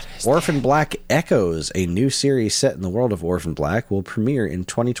page. Orphan Black Echoes, a new series set in the world of Orphan Black, will premiere in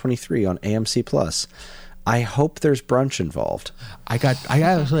 2023 on AMC Plus. I hope there's brunch involved. I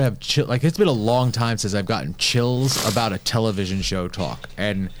actually have chill. Like, it's been a long time since I've gotten chills about a television show talk,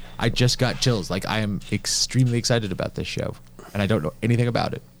 and I just got chills. Like, I am extremely excited about this show, and I don't know anything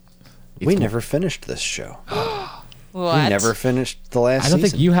about it. We never finished this show. What? We never finished the last I don't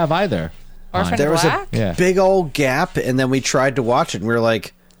season. think you have either. Orphan There was a Black? Yeah. big old gap, and then we tried to watch it, and we were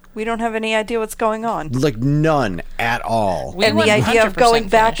like We don't have any idea what's going on. none at all. We And the 100% idea of going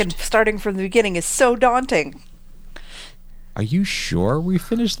back and finished. starting from the beginning is so daunting. Are you sure we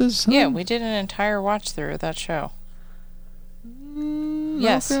finished this? Yeah, we did an entire watch through of that show.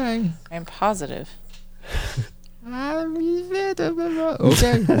 Yes, Okay. I'm positive.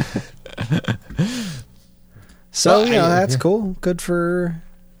 Okay. So, Well, you know, that's yeah. cool. Good for,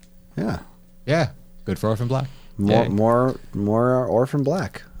 yeah. Yeah. Good for Orphan Black. More, Yay. more Orphan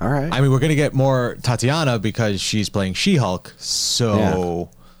Black. All right. I mean, we're gonna get more Tatiana because she's playing She-Hulk. So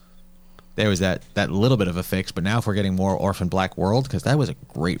there was that little bit of a fix. But now, if we're getting more Orphan Black world, because that was a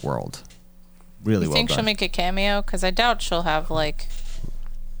great world, really You well think done. she'll make a cameo? Because I doubt she'll have like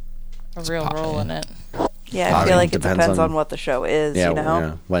a real role in it. Yeah, I I feel mean, like it depends depends on- on what the show is, yeah, you know?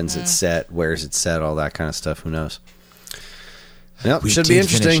 yeah. When's it set? Where's it set? All that kind of stuff. Who knows? Yep, We should did be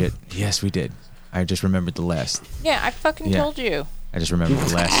finish interesting. it. Yes, we did. I just remembered the last. Yeah, I fucking Yeah. told you. I just remembered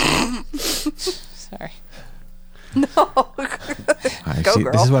the last. Sorry. I Go, see,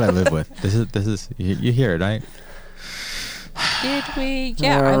 girl. this is what I live with. This is you hear it, right? Did we?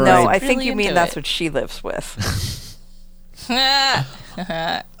 Yeah, All I'm right. No, really I think you mean into that's it. what she lives with.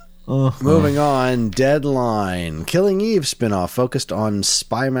 Moving on, Deadline. Killing Eve spinoff focused on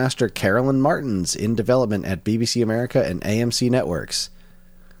Spy Master Carolyn Martins in development at BBC America and AMC Networks.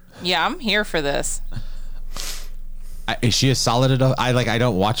 Yeah, I'm here for this. Is she a solid enough? I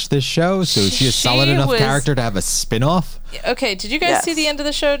don't watch this show, so is she a solid She enough was- character to have a spin-off? Okay, did you guys Yes. see the end of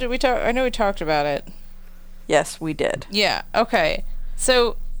the show? Did we talk? I know we talked about it. Yes, we did. Yeah, okay.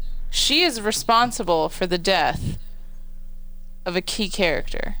 So she is responsible for the death of a key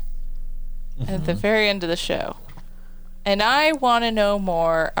character at the very end of the show. And I want to know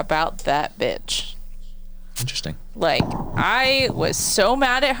more about that bitch. Interesting. Like, I was so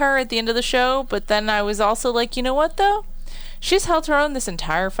mad at her at the end of the show, but then I was also like, you know what, though? She's held her own this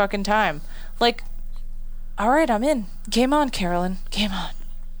entire fucking time. Like, all right, I'm in. Game on, Carolyn. Game on.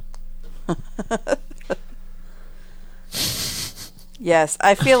 Yes,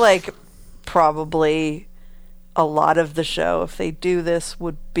 I feel like probably a lot of the show, if they do this,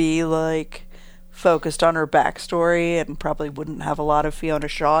 would be like focused on her backstory and probably wouldn't have a lot of Fiona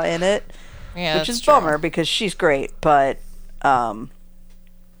Shaw in it, Yeah, which that's is true. bummer because she's great, but I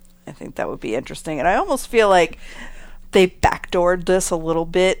think that would be interesting. And I almost feel like they backdoored this a little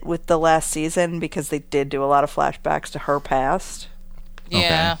bit with the last season because they did do a lot of flashbacks to her past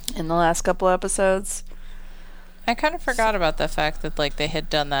Yeah. in the last couple episodes. I kind of forgot about the fact that like they had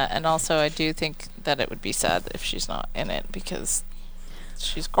done that, and also I do think that it would be sad if she's not in it because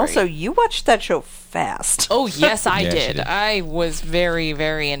she's great. Also, you watched that show fast. oh yes, I Yeah, she did. did. I was very,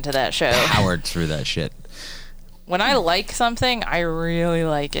 very into that show. Powered through that shit. When I like something, I really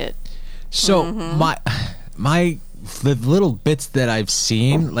like it. So my the little bits that I've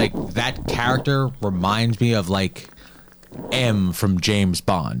seen, like that character reminds me of like M from James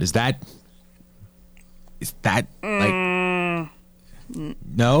Bond. Is that like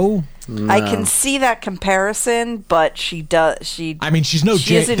no? I can see that comparison, but she does. She. I mean, she's no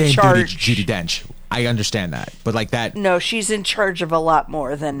She is in Dame charge. Judi Dench. I understand that, but like that. No, she's in charge of a lot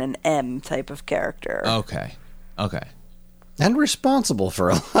more than an M type of character. Okay. And responsible for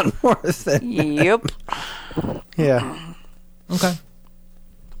a lot more than... Yep. Yeah. Okay.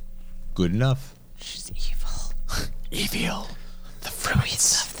 Good enough. She's evil. Evil. The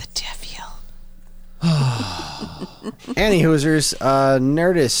fruits. Of the devil. Annie Hoosers,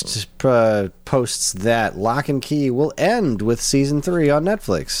 Nerdist posts that Lock and Key will end with season 3 on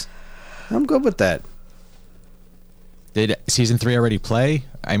Netflix. I'm good with that. Did season 3 already play?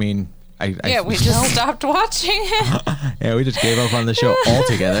 I mean, Yeah, we just stopped watching it. yeah, we just gave up on the show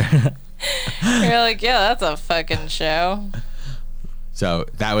altogether. We're like, yeah, that's a fucking show. So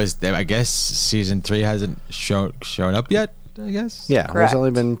that was, I guess, season 3 hasn't shown up yet. I guess. Yeah, Correct. there's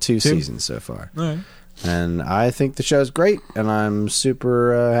only been 2 seasons so far. All right. And I think the show's great, and I'm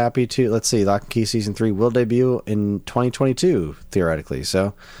super happy to... Let's see, Lock and Key season 3 will debut in 2022, theoretically.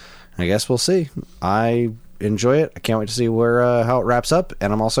 So I guess we'll see. I enjoy it. I can't wait to see where how it wraps up,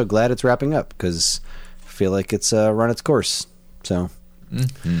 and I'm also glad it's wrapping up, because I feel like it's run its course. So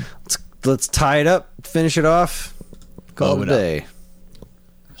Let's tie it up, finish it off, call Blow it it a up. day.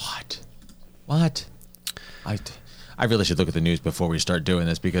 What? I really should look at the news before we start doing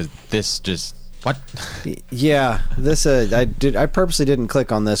this because this just what? Yeah, this I purposely didn't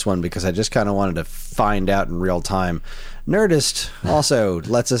click on this one because I just kind of wanted to find out in real time. Nerdist also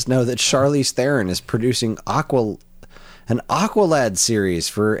lets us know that Charlize Theron is producing an Aqualad series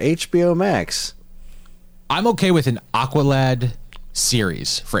for HBO Max. I'm okay with an Aqualad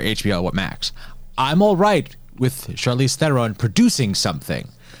series for HBO Max. I'm all right with Charlize Theron producing something.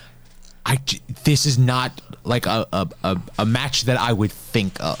 This is not like a match that I would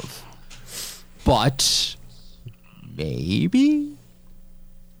think of, but maybe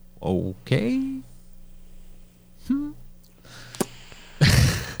okay.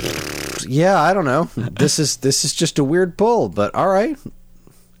 Yeah, I don't know. This is just a weird pull, but all right.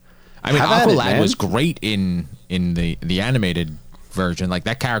 I mean, Have at it, Aqualad man. was great in the animated version. Like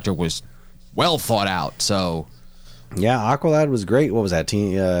that character was well thought out. So Yeah, Aqualad was great. What was that?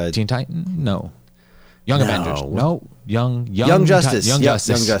 Teen Titan? No. Young No. Avengers? No. Young Justice. Young Yep,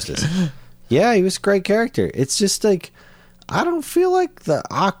 Justice. Young Justice. Yeah, he was a great character. It's just like I don't feel like the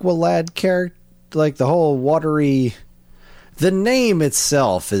Aqualad character, like the whole watery. The name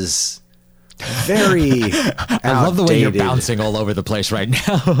itself is very. I love the way you're outdated. bouncing all over the place right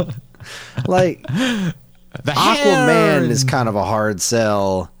now. Like The Aquaman hair is and- kind of a hard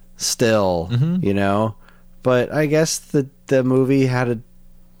sell still, you know. But I guess the movie had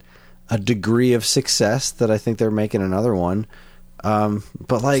a degree of success that I think they're making another one.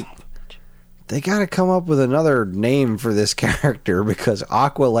 But like they got to come up with another name for this character because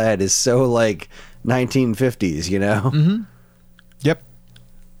Aqualad is so like 1950s, you know. Yep.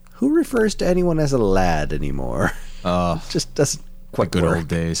 Who refers to anyone as a lad anymore? Just doesn't quite Good work. old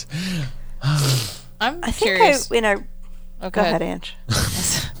days. I'm I think curious. Go ahead, Ange.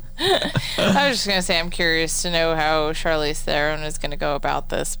 I was just gonna say I'm curious to know how Charlize Theron is gonna go about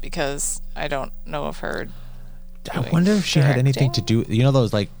this because I don't know of her. I wonder if she had anything to directing? do. You know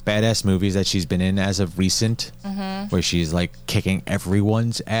those like badass movies that she's been in as of recent, where she's like kicking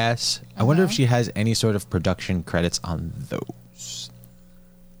everyone's ass. I wonder if she has any sort of production credits on those.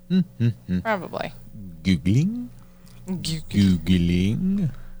 Probably. Googling.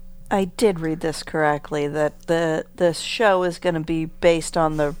 I did read this correctly that this show is going to be based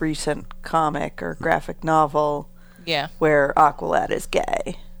on the recent comic or graphic novel Yeah. where Aqualad is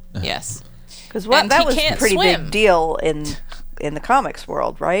gay. Yes. Because And that he was a can't pretty swim. big deal in the comics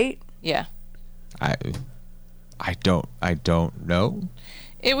world, right? Yeah. I don't know.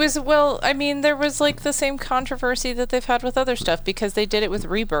 It was, well, I mean, there was like the same controversy that they've had with other stuff because they did it with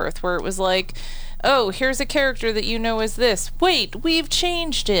Rebirth, where it was like, oh, here's a character that you know as this. Wait, we've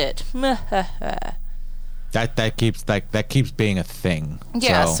changed it. That keeps being a thing.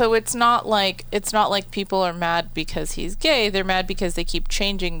 Yeah, so it's not like people are mad because he's gay. They're mad because they keep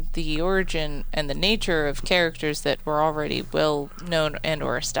changing the origin and the nature of characters that were already well known and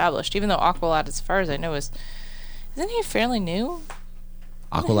or established. Even though Aqualad, as far as I know, isn't he fairly new?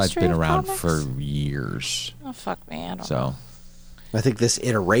 Aqualad's history been of around comics? for years. Oh fuck me, I don't know. So I think this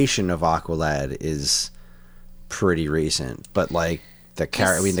iteration of Aqualad is pretty recent, but like the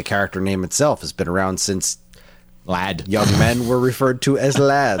character name itself has been around since lad. young men were referred to as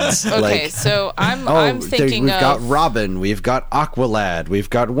lads. Okay, like, so I'm thinking we've of got Robin, we've got Aqualad, we've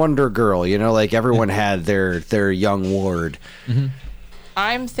got Wonder Girl. You know, like everyone had their young ward.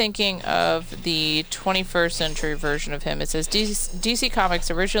 I'm thinking of the 21st century version of him. It says DC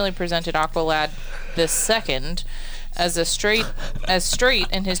Comics originally presented Aqualad II as straight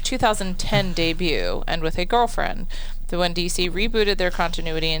in his 2010 debut and with a girlfriend. So when DC rebooted their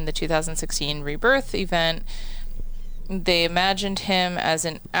continuity in the 2016 Rebirth event, they reimagined him as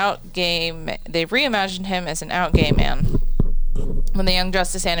an out gay man. When the Young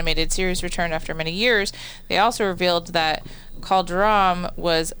Justice animated series returned after many years, they also revealed that Kaldur'ahm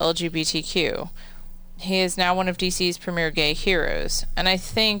was LGBTQ. He is now one of DC's premier gay heroes. And I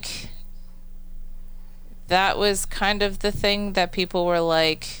think that was kind of the thing that people were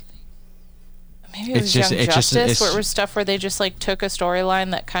like, maybe it was Young Justice, where it was stuff where they just like took a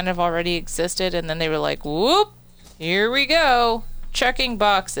storyline that kind of already existed and then they were like, whoop, here we go, checking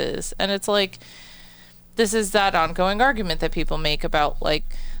boxes. And it's like, this is that ongoing argument that people make about like,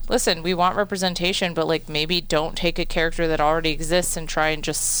 listen, we want representation, but like maybe don't take a character that already exists and try and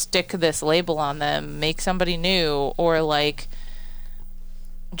just stick this label on them, make somebody new, or like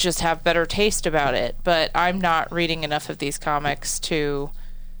just have better taste about it. But I'm not reading enough of these comics to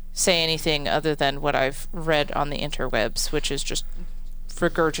say anything other than what I've read on the interwebs, which is just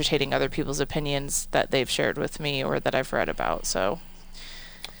regurgitating other people's opinions that they've shared with me or that I've read about. So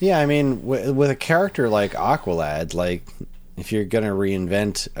Yeah, I mean, with a character like Aqualad, like, if you're going to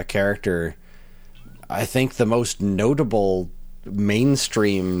reinvent a character, I think the most notable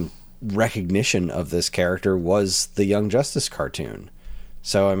mainstream recognition of this character was the Young Justice cartoon.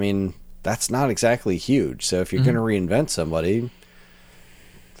 So, I mean, that's not exactly huge. So if you're going to reinvent somebody,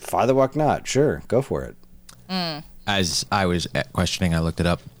 why the fuck not? Sure, go for it. As I was questioning, I looked it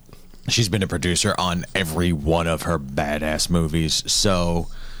up. She's been a producer on every one of her badass movies, so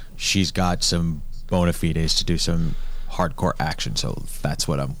she's got some bona fides to do some hardcore action. So that's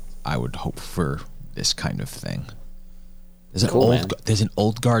what I would hope for this kind of thing. There's an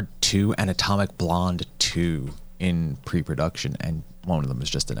Old Guard 2 and Atomic Blonde 2 in pre-production, and one of them was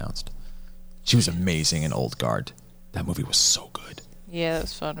just announced. She was amazing in Old Guard. That movie was so good. Yeah, that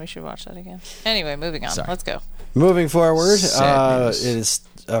was fun. We should watch that again. Anyway, moving on. Sorry. Let's go. Moving forward, Sad it news. is,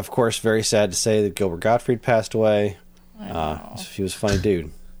 of course, very sad to say that Gilbert Gottfried passed away. He was a funny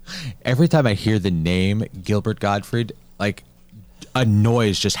dude. Every time I hear the name Gilbert Gottfried, like, a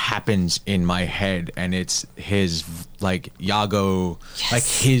noise just happens in my head, and it's his, like, Iago, like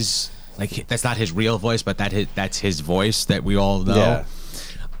his, like, that's not his real voice, but that's his voice that we all know.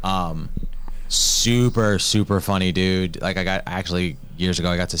 Yeah. Super, super funny dude. Like, years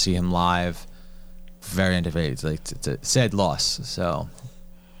ago, I got to see him live. Very anticipated. Like, it's a sad loss. So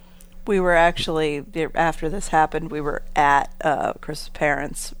We were actually, after this happened, we were at Chris's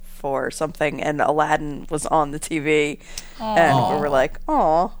parents for something, and Aladdin was on the TV. Aww. And we were like,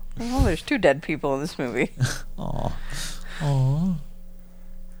 oh, well, there's 2 dead people in this movie.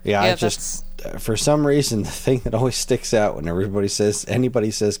 Yeah, I just, for some reason, the thing that always sticks out when anybody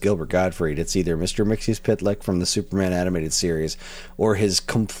says Gilbert Gottfried, it's either Mr. Mxyzptlk from the Superman animated series or his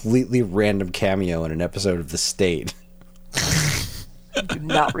completely random cameo in an episode of The State. I do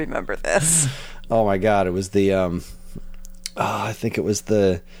not remember this. Oh my god, it was the I think it was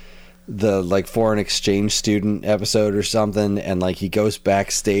the like foreign exchange student episode or something, and like he goes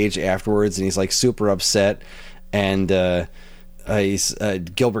backstage afterwards and he's like super upset, and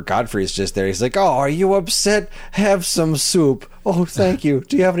Gilbert Gottfried is just there. He's like, "Oh, are you upset? Have some soup. Oh, thank you.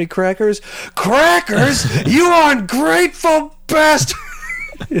 Do you have any crackers? Crackers? You ungrateful bastard!"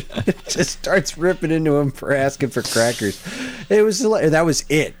 It just starts ripping into him for asking for crackers. That was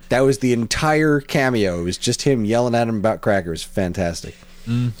it. That was the entire cameo. It was just him yelling at him about crackers. Fantastic.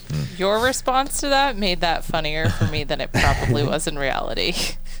 Mm-hmm. Your response to that made that funnier for me than it probably was in reality.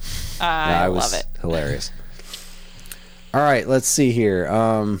 I love it. Hilarious. All right, let's see here.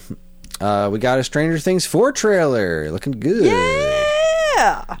 We got a Stranger Things 4 trailer. Looking good. Yeah.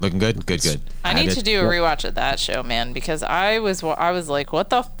 looking good. Good. I need to do a rewatch of that show, man, because I was like, what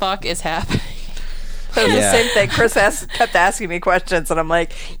the fuck is happening? It was the same thing. Chris kept asking me questions, and I'm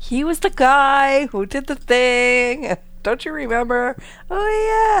like, he was the guy who did the thing. Don't you remember? Oh,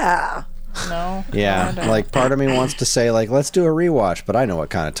 yeah. No. Yeah, I don't. like part of me wants to say like let's do a rewatch, but I know what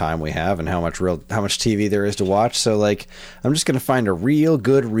kind of time we have and how much TV there is to watch. So like I'm just gonna find a real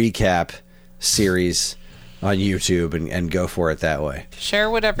good recap series on YouTube and go for it that way. Share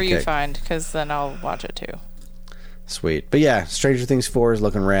whatever you Okay. find, because then I'll watch it too. Sweet, but yeah, Stranger Things 4 is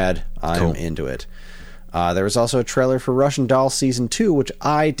looking rad. I'm Cool. into it. There was also a trailer for Russian Doll Season 2, which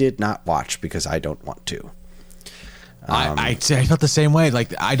I did not watch because I don't want to. I felt the same way.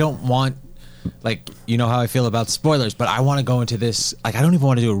 Like, I don't want, like, you know how I feel about spoilers, but I want to go into this, like, I don't even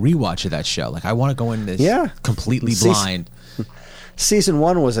want to do a rewatch of that show. Like, I want to go into this completely blind. Season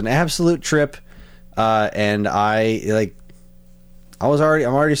 1 was an absolute trip, and I'm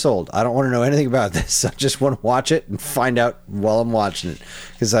already sold. I don't want to know anything about this. I just want to watch it and find out while I'm watching it,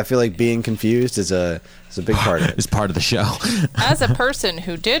 because I feel like being confused is a big part of it. It's part of the show. As a person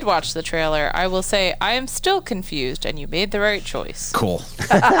who did watch the trailer, I will say I am still confused, and you made the right choice. Cool.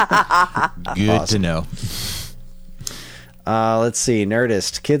 Good to know. Let's see.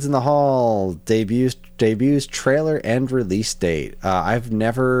 Nerdist, Kids in the Hall debuts trailer and release date. I've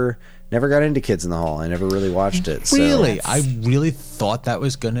never got into Kids in the Hall. I never really watched it. So. Really? I really thought that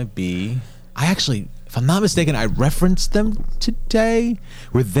was going to be... I actually, if I'm not mistaken, I referenced them today.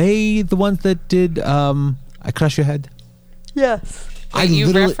 Were they the ones that did I Crush Your Head? Yes. Wait,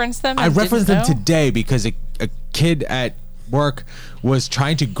 you referenced them? I and referenced didn't them know? today because a kid at work was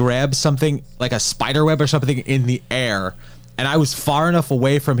trying to grab something like a spider web or something in the air, and I was far enough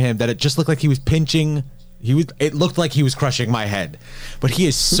away from him that it just looked like he was pinching. It looked like he was crushing my head. But he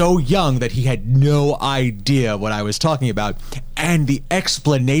is so young that he had no idea what I was talking about, and the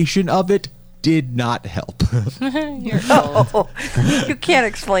explanation of it did not help. You're old. Oh, you can't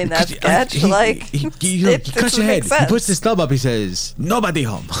explain that sketch. He crushes your head. He puts his thumb up. He says, "Nobody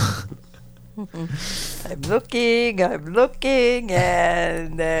home." I'm looking,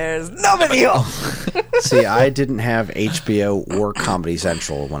 and there's nobody home. See, I didn't have HBO or Comedy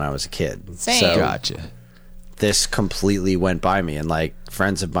Central when I was a kid. Same. So Gotcha. this completely went by me. And like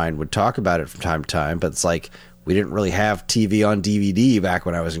friends of mine would talk about it from time to time, but it's like we didn't really have TV on DVD back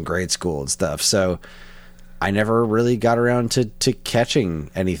when I was in grade school and stuff. So I never really got around to catching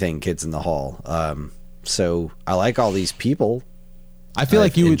anything Kids in the Hall. So I like all these people. I feel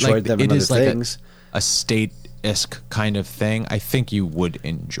like you would enjoyed like them it in is other like things. a state-esque kind of thing. I think you would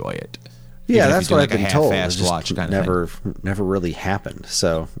enjoy it. Yeah, Even if that's you what do, I've like, been a told. half-assed It just watch kind of thing. never really happened.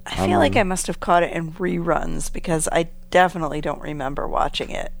 So I feel like I must have caught it in reruns because I definitely don't remember watching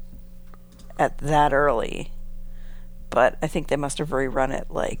it at that early. But I think they must have rerun it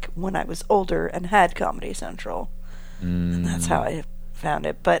like when I was older and had Comedy Central. And that's how I found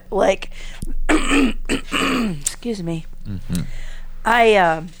it. But like, excuse me. Mm-hmm.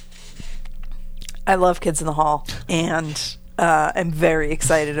 I love Kids in the Hall, and I'm very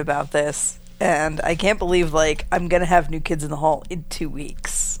excited about this. And I can't believe like I'm gonna have new Kids in the Hall in 2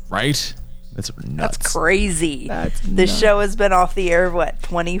 weeks. Right? That's nuts. That's crazy. That's This nuts. show has been off the air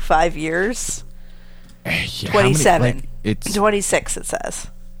 25 years? Yeah, how many- 27. like, it's 26 it says.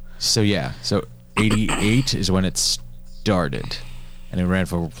 so yeah. So 88 is when it started, and it ran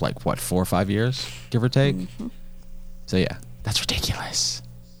for like what 4 or 5 years, give or take. So yeah, that's ridiculous.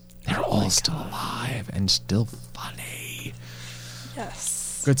 They're all still alive and still funny.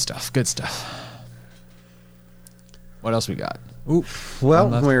 Yes. Good stuff. Good stuff. What else we got? Ooh, Well,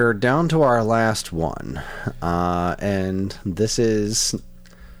 one left. we're down to our last one, and this is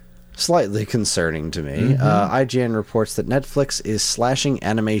slightly concerning to me. IGN reports that Netflix is slashing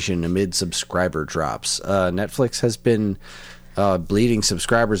animation amid subscriber drops. Netflix has been bleeding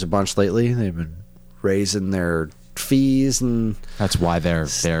subscribers a bunch lately. They've been raising their fees, and That's why they're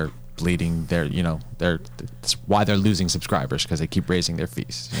bleeding. That's why they're losing subscribers because they keep raising their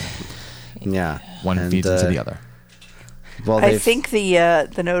fees. yeah, One and, feeds into the other. Well, I they've- think the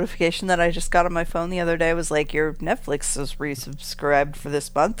notification that I just got on my phone the other day was like, your Netflix is resubscribed for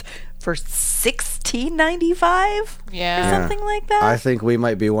this month for $16.95 or Yeah. something like that. I think we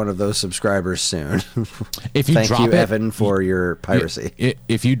might be one of those subscribers soon. If you Thank drop you, it, Evan, for your piracy.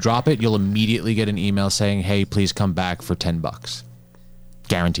 If you drop it, you'll immediately get an email saying, "Hey, please come back for $10."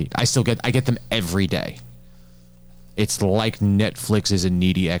 Guaranteed. I get them every day. It's like Netflix is a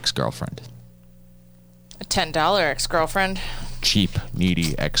needy ex-girlfriend. A $10 ex-girlfriend. Cheap,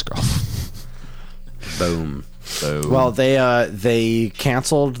 needy ex-girlfriend. Boom. So Well, they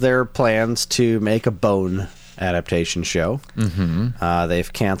canceled their plans to make a Bone adaptation show. Mm-hmm.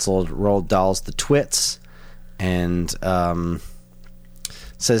 They've canceled Roald Dahl's The Twits, and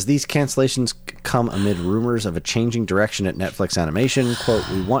says these cancellations come amid rumors of a changing direction at Netflix Animation. Quote,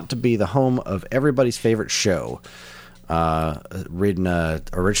 "We want to be the home of everybody's favorite show." Ridden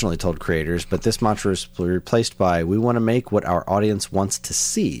originally told creators, but this mantra is replaced by "We want to make what our audience wants to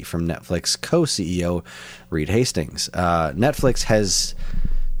see" from Netflix co-CEO Reed Hastings. Netflix has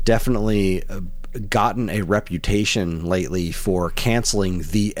definitely gotten a reputation lately for canceling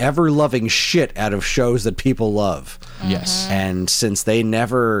the ever-loving shit out of shows that people love. yes, And since they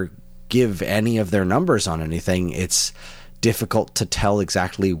never give any of their numbers on anything, it's difficult to tell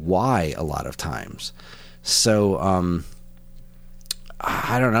exactly why a lot of times. So,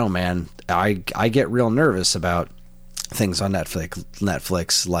 I don't know, man. I get real nervous about things on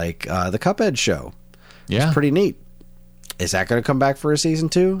Netflix like the Cuphead show. yeah, It's pretty neat. Is that going to come back for a season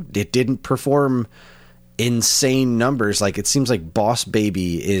 2? It didn't perform insane numbers. Like, it seems like Boss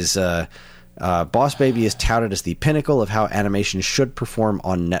Baby is touted as the pinnacle of how animation should perform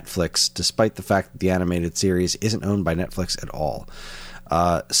on Netflix, despite the fact that the animated series isn't owned by Netflix at all.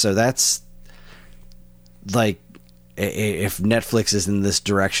 So that's like, if Netflix is in this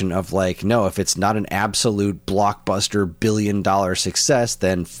direction of like, no, if it's not an absolute blockbuster $billion success,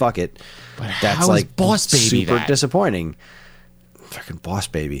 then fuck it. That's how is like Boss Baby super that? disappointing. Fucking Boss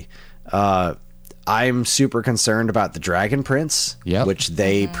Baby. I'm super concerned about the Dragon Prince, Yep. which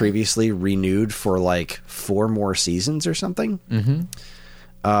they previously renewed for like 4 more seasons or something.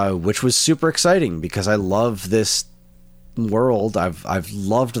 Which was super exciting because I love this world. I've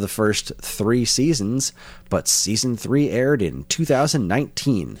loved the first 3 seasons, but season 3 aired in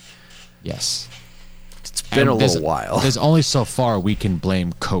 2019. yes. It's been a little while. There's only so far we can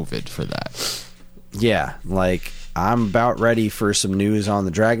blame COVID for that. Yeah, like I'm about ready for some news on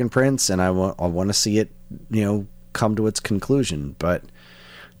the Dragon Prince, and I want to see it, come to its conclusion. But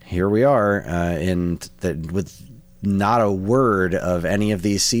here we are, and that with not a word of any of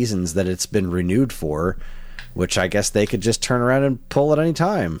these seasons that it's been renewed for, which I guess they could just turn around and pull at any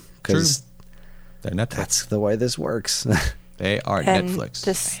time because They're Netflix. That's the way this works. They are And Netflix.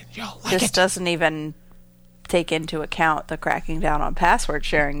 this doesn't even take into account the cracking down on password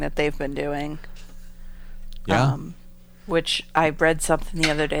sharing that they've been doing. Yeah. Which I read something the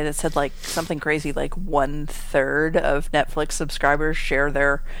other day that said like something crazy, like 1/3 of Netflix subscribers share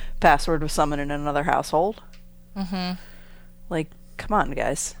their password with someone in another household. Mm-hmm. Like, come on,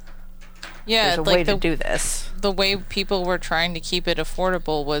 guys. Yeah, There's a like way to do this. The way people were trying to keep it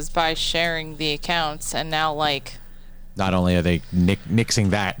affordable was by sharing the accounts, and now like Not only are they nixing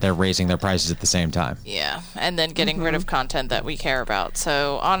that, they're raising their prices at the same time. yeah, and then getting rid of content that we care about.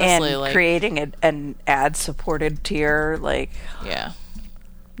 So honestly, And like creating an ad-supported tier, like, yeah,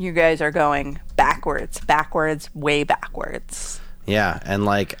 you guys are going backwards, way backwards. Yeah, and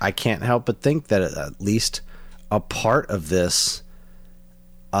like I can't help but think that at least a part of this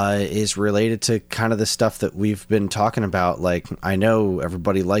is related to kind of the stuff that we've been talking about. Like, I know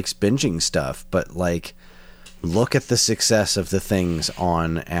everybody likes binging stuff, but like, look at the success of the things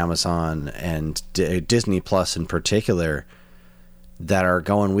on Amazon and Disney Plus in particular that are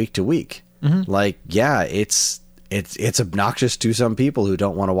going week to week. Like, yeah, it's obnoxious to some people who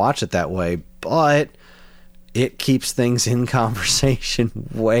don't want to watch it that way, but it keeps things in conversation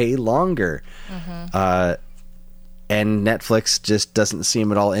way longer. And Netflix just doesn't seem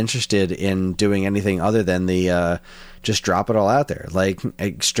at all interested in doing anything other than the just drop it all out there. Like,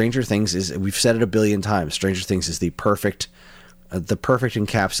 Stranger Things is, we've said it a billion times, Stranger Things is the perfect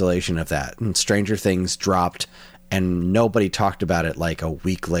encapsulation of that. And Stranger Things dropped and nobody talked about it like a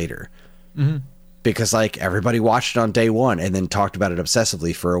week later. Because like everybody watched it on day one and then talked about it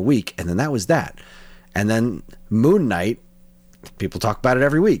obsessively for a week, and then that was that. And then Moon Knight, people talk about it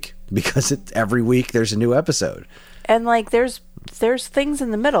every week because every week there's a new episode. And like, there's things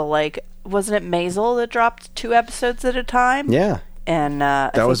in the middle. Like, wasn't it Maisel that dropped 2 episodes at a time? Yeah. And I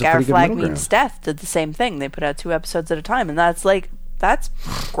was think a Our pretty good Flag middle Means ground. Death did the same thing. They put out 2 episodes at a time, and that's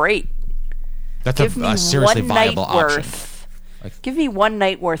great. That's Give me a seriously one viable night option. worth. Give me 1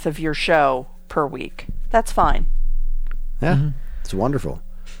 night worth of your show per week. That's fine. Yeah. It's wonderful.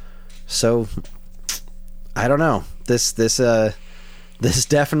 So I don't know. This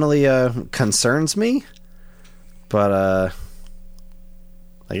definitely concerns me, but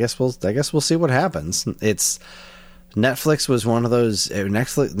I guess we'll see what happens. It's Netflix was one of those.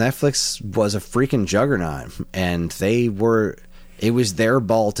 Netflix was a freaking juggernaut, and it was their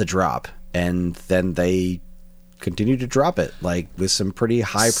ball to drop, and then they continued to drop it, like with some pretty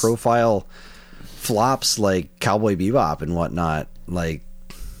high profile flops like Cowboy Bebop and whatnot. Like,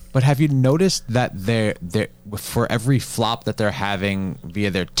 But have you noticed that they're for every flop that they're having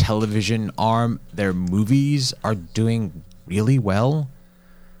via their television arm, their movies are doing really well?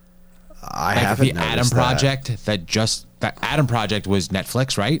 I Like haven't the Adam noticed Project that Adam Project was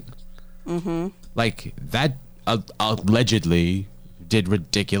Netflix, right? Mm-hmm. Like that allegedly did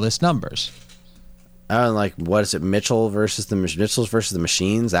ridiculous numbers. Like, what is it? Mitchells versus the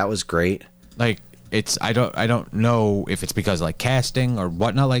Machines. That was great. Like I don't know if it's because like casting or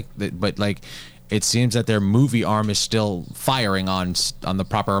whatnot, like, but like it seems that their movie arm is still firing on the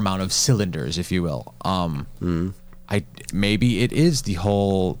proper amount of cylinders, if you will. Maybe it is the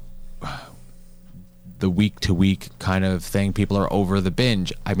whole the week to week kind of thing. People are over the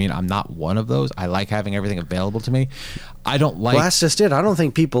binge. I mean, I'm not one of those. I like having everything available to me. I don't like. Well, that's just it. I don't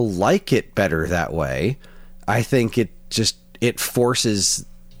think people like it better that way. I think it forces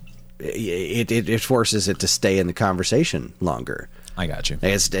it forces it to stay in the conversation longer. I got you.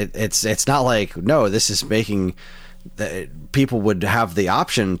 It's not like, no, this is making people would have the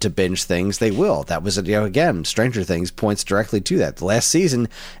option to binge things. They will. That was, again, Stranger Things points directly to that. The last season,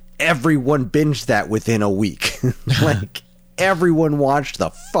 everyone binged that within a week. Like, everyone watched the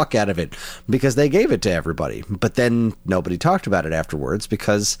fuck out of it because they gave it to everybody. But then nobody talked about it afterwards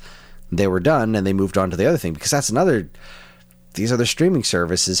because they were done and they moved on to the other thing. Because that's another. These other streaming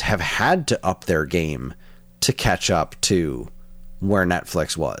services have had to up their game to catch up to where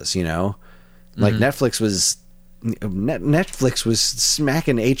Netflix was, Like, Netflix was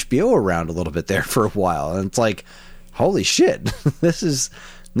smacking HBO around a little bit there for a while, and it's like, holy shit, this is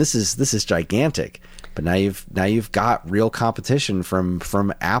gigantic. But now you've got real competition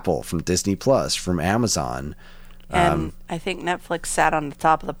from Apple, from Disney Plus, from Amazon. And I think Netflix sat on the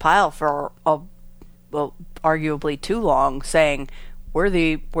top of the pile for arguably too long, saying we're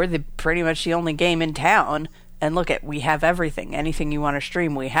the pretty much the only game in town, and we have everything. Anything you want to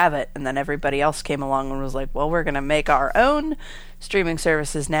stream, we have it. And then everybody else came along and was like, well, we're going to make our own streaming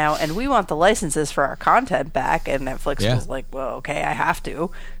services now, and we want the licenses for our content back. And Netflix was like, well, okay, I have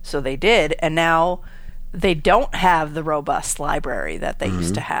to. So they did, and now they don't have the robust library that they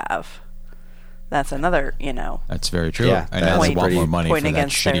used to have. That's another, That's very true. Yeah, and now they that's want more pretty- money point for that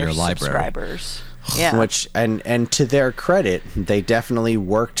against their shittier library. subscribers. Yeah. Which and to their credit, they definitely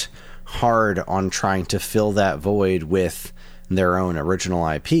worked hard on trying to fill that void with their own original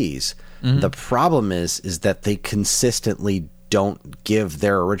IPs. The problem is that they consistently don't give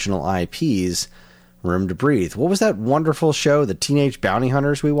their original IPs room to breathe. What was that wonderful show, the Teenage Bounty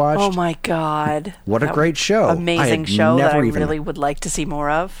Hunters, we watched? Oh my God. What a That great show. I Amazing had show that I never even- really would like to see more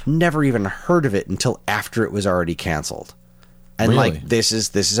of. Never even heard of it until after it was already canceled. And Really? like this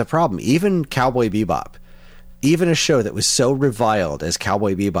is a problem. Even Cowboy Bebop, even a show that was so reviled as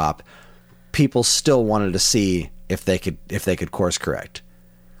Cowboy Bebop, people still wanted to see if they could course correct.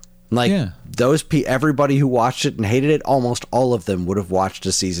 Like Yeah. everybody who watched it and hated it, almost all of them would have watched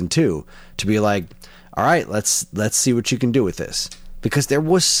a season 2 to be like, all right, let's see what you can do with this, because there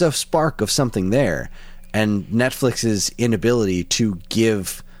was a spark of something there, and Netflix's inability to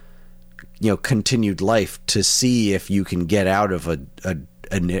give continued life to see if you can get out of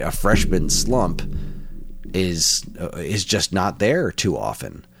a freshman slump is just not there too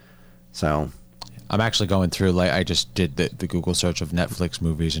often. So I'm actually going through, like, I just did the Google search of Netflix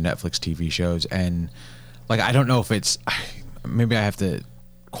movies and Netflix TV shows, and like, I don't know if it's, maybe I have to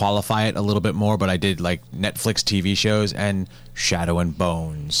qualify it a little bit more, but I did like Netflix TV shows, and Shadow and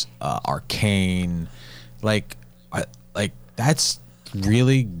Bones, Arcane, like that's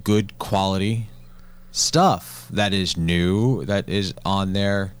really good quality stuff that is new, that is on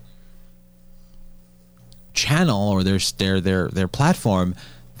their channel or their platform,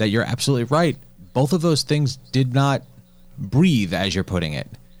 that you're absolutely right. Both of those things did not breathe, as you're putting it.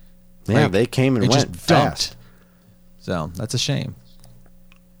 yeah, Like, they came and it went just dumped. fast. So that's a shame.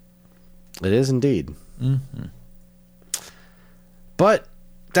 It is indeed. But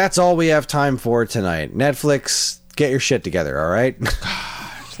that's all we have time for tonight. Netflix, get your shit together, all right?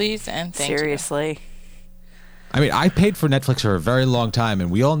 Please and thank you. Seriously. I mean, I paid for Netflix for a very long time, and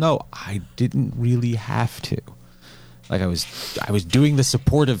we all know I didn't really have to. Like, I was doing the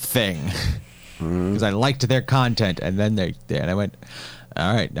supportive thing because I liked their content, and then and I went,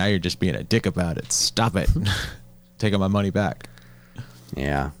 all right, now you're just being a dick about it. Stop it. Taking my money back.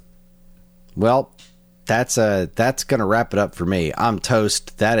 Yeah. Well, that's going to wrap it up for me. I'm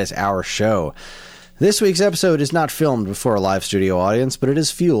Toast. That is our show. This week's episode is not filmed before a live studio audience, but it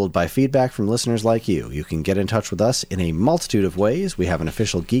is fueled by feedback from listeners like you. You can get in touch with us in a multitude of ways. We have an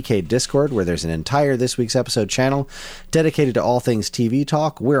official Geekade Discord where there's an entire This Week's Episode channel dedicated to all things TV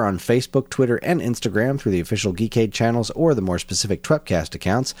talk. We're on Facebook, Twitter, and Instagram through the official Geekade channels or the more specific Twepcast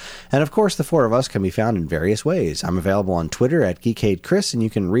accounts. And of course, the four of us can be found in various ways. I'm available on Twitter at GeekadeChris, and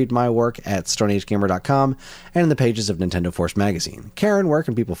you can read my work at StoneAgeGamer.com and in the pages of Nintendo Force magazine. Karen, where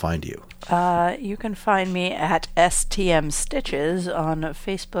can people find you? You can find me at STM Stitches on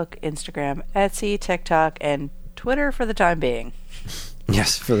Facebook, Instagram, Etsy, TikTok, and Twitter for the time being.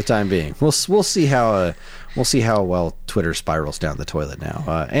 Yes, for the time being. We'll see how well Twitter spirals down the toilet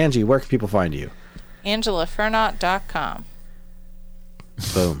now. Angie, where can people find you? AngelaFernot.com.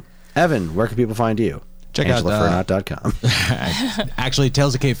 Boom. Evan, where can people find you? Check out AngelaFernot.com. Actually,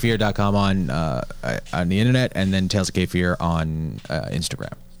 talesofcavefear.com on the internet, and then Tales of Cave Fear on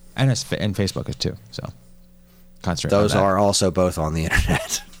Instagram and Facebook too. So concentrate on Those that. are also both on the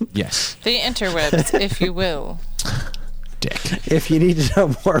internet. Yes, The interwebs, if you will. dick. If you need to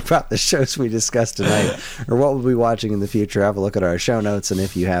know more about the shows we discussed tonight or what we'll be watching in the future, have a look at our show notes. And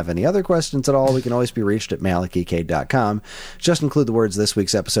if you have any other questions at all, we can always be reached at mail@geekade.com. Just include the words "this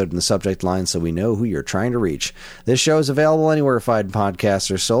week's episode" in the subject line so we know who you're trying to reach. This show is available anywhere fine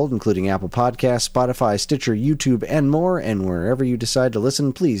podcasts are sold, including Apple Podcasts, Spotify, Stitcher, YouTube, and more. And wherever you decide to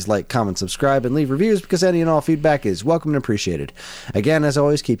listen, please like, comment, subscribe, and leave reviews, because any and all feedback is welcome and appreciated. Again, as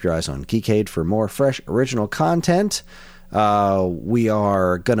always, keep your eyes on Geekade for more fresh, original content. We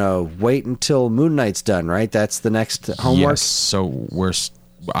are gonna wait until Moon Knight's done, right? That's the next homework. Yes, so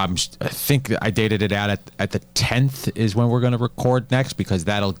I think I dated it out at the 10th is when we're going to record next, because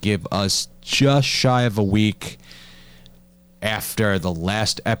that'll give us just shy of a week after the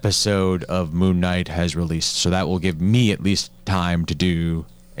last episode of Moon Knight has released. So that will give me at least time to do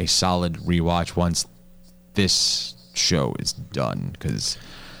a solid rewatch once this show is done, because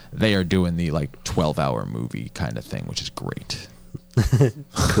they are doing the 12-hour movie kind of thing, which is great.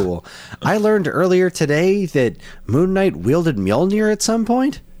 Cool. I learned earlier today that Moon Knight wielded Mjolnir at some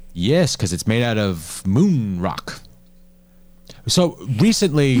point. Yes, because it's made out of moon rock. So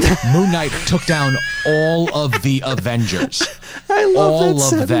recently, Moon Knight took down all of the Avengers. I love All that of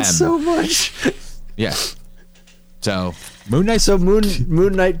sentence them. so much. Yes. So Moon Knight. So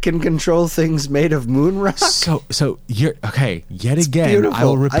Moon Knight can control things made of moon rock. So you're okay. Yet again, beautiful. I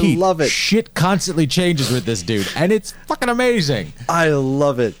will repeat. I love it. Shit constantly changes with this dude, and it's fucking amazing. I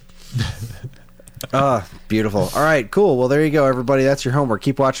love it. Beautiful. All right, cool. Well, there you go, everybody. That's your homework.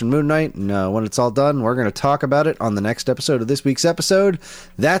 Keep watching Moon Knight, and when it's all done, we're going to talk about it on the next episode of this week's episode.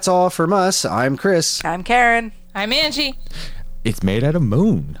 That's all from us. I'm Chris. I'm Karen. I'm Angie. It's made out of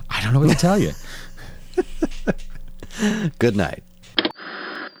moon. I don't know what to tell you. Good night.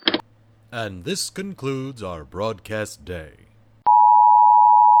 And this concludes our broadcast day.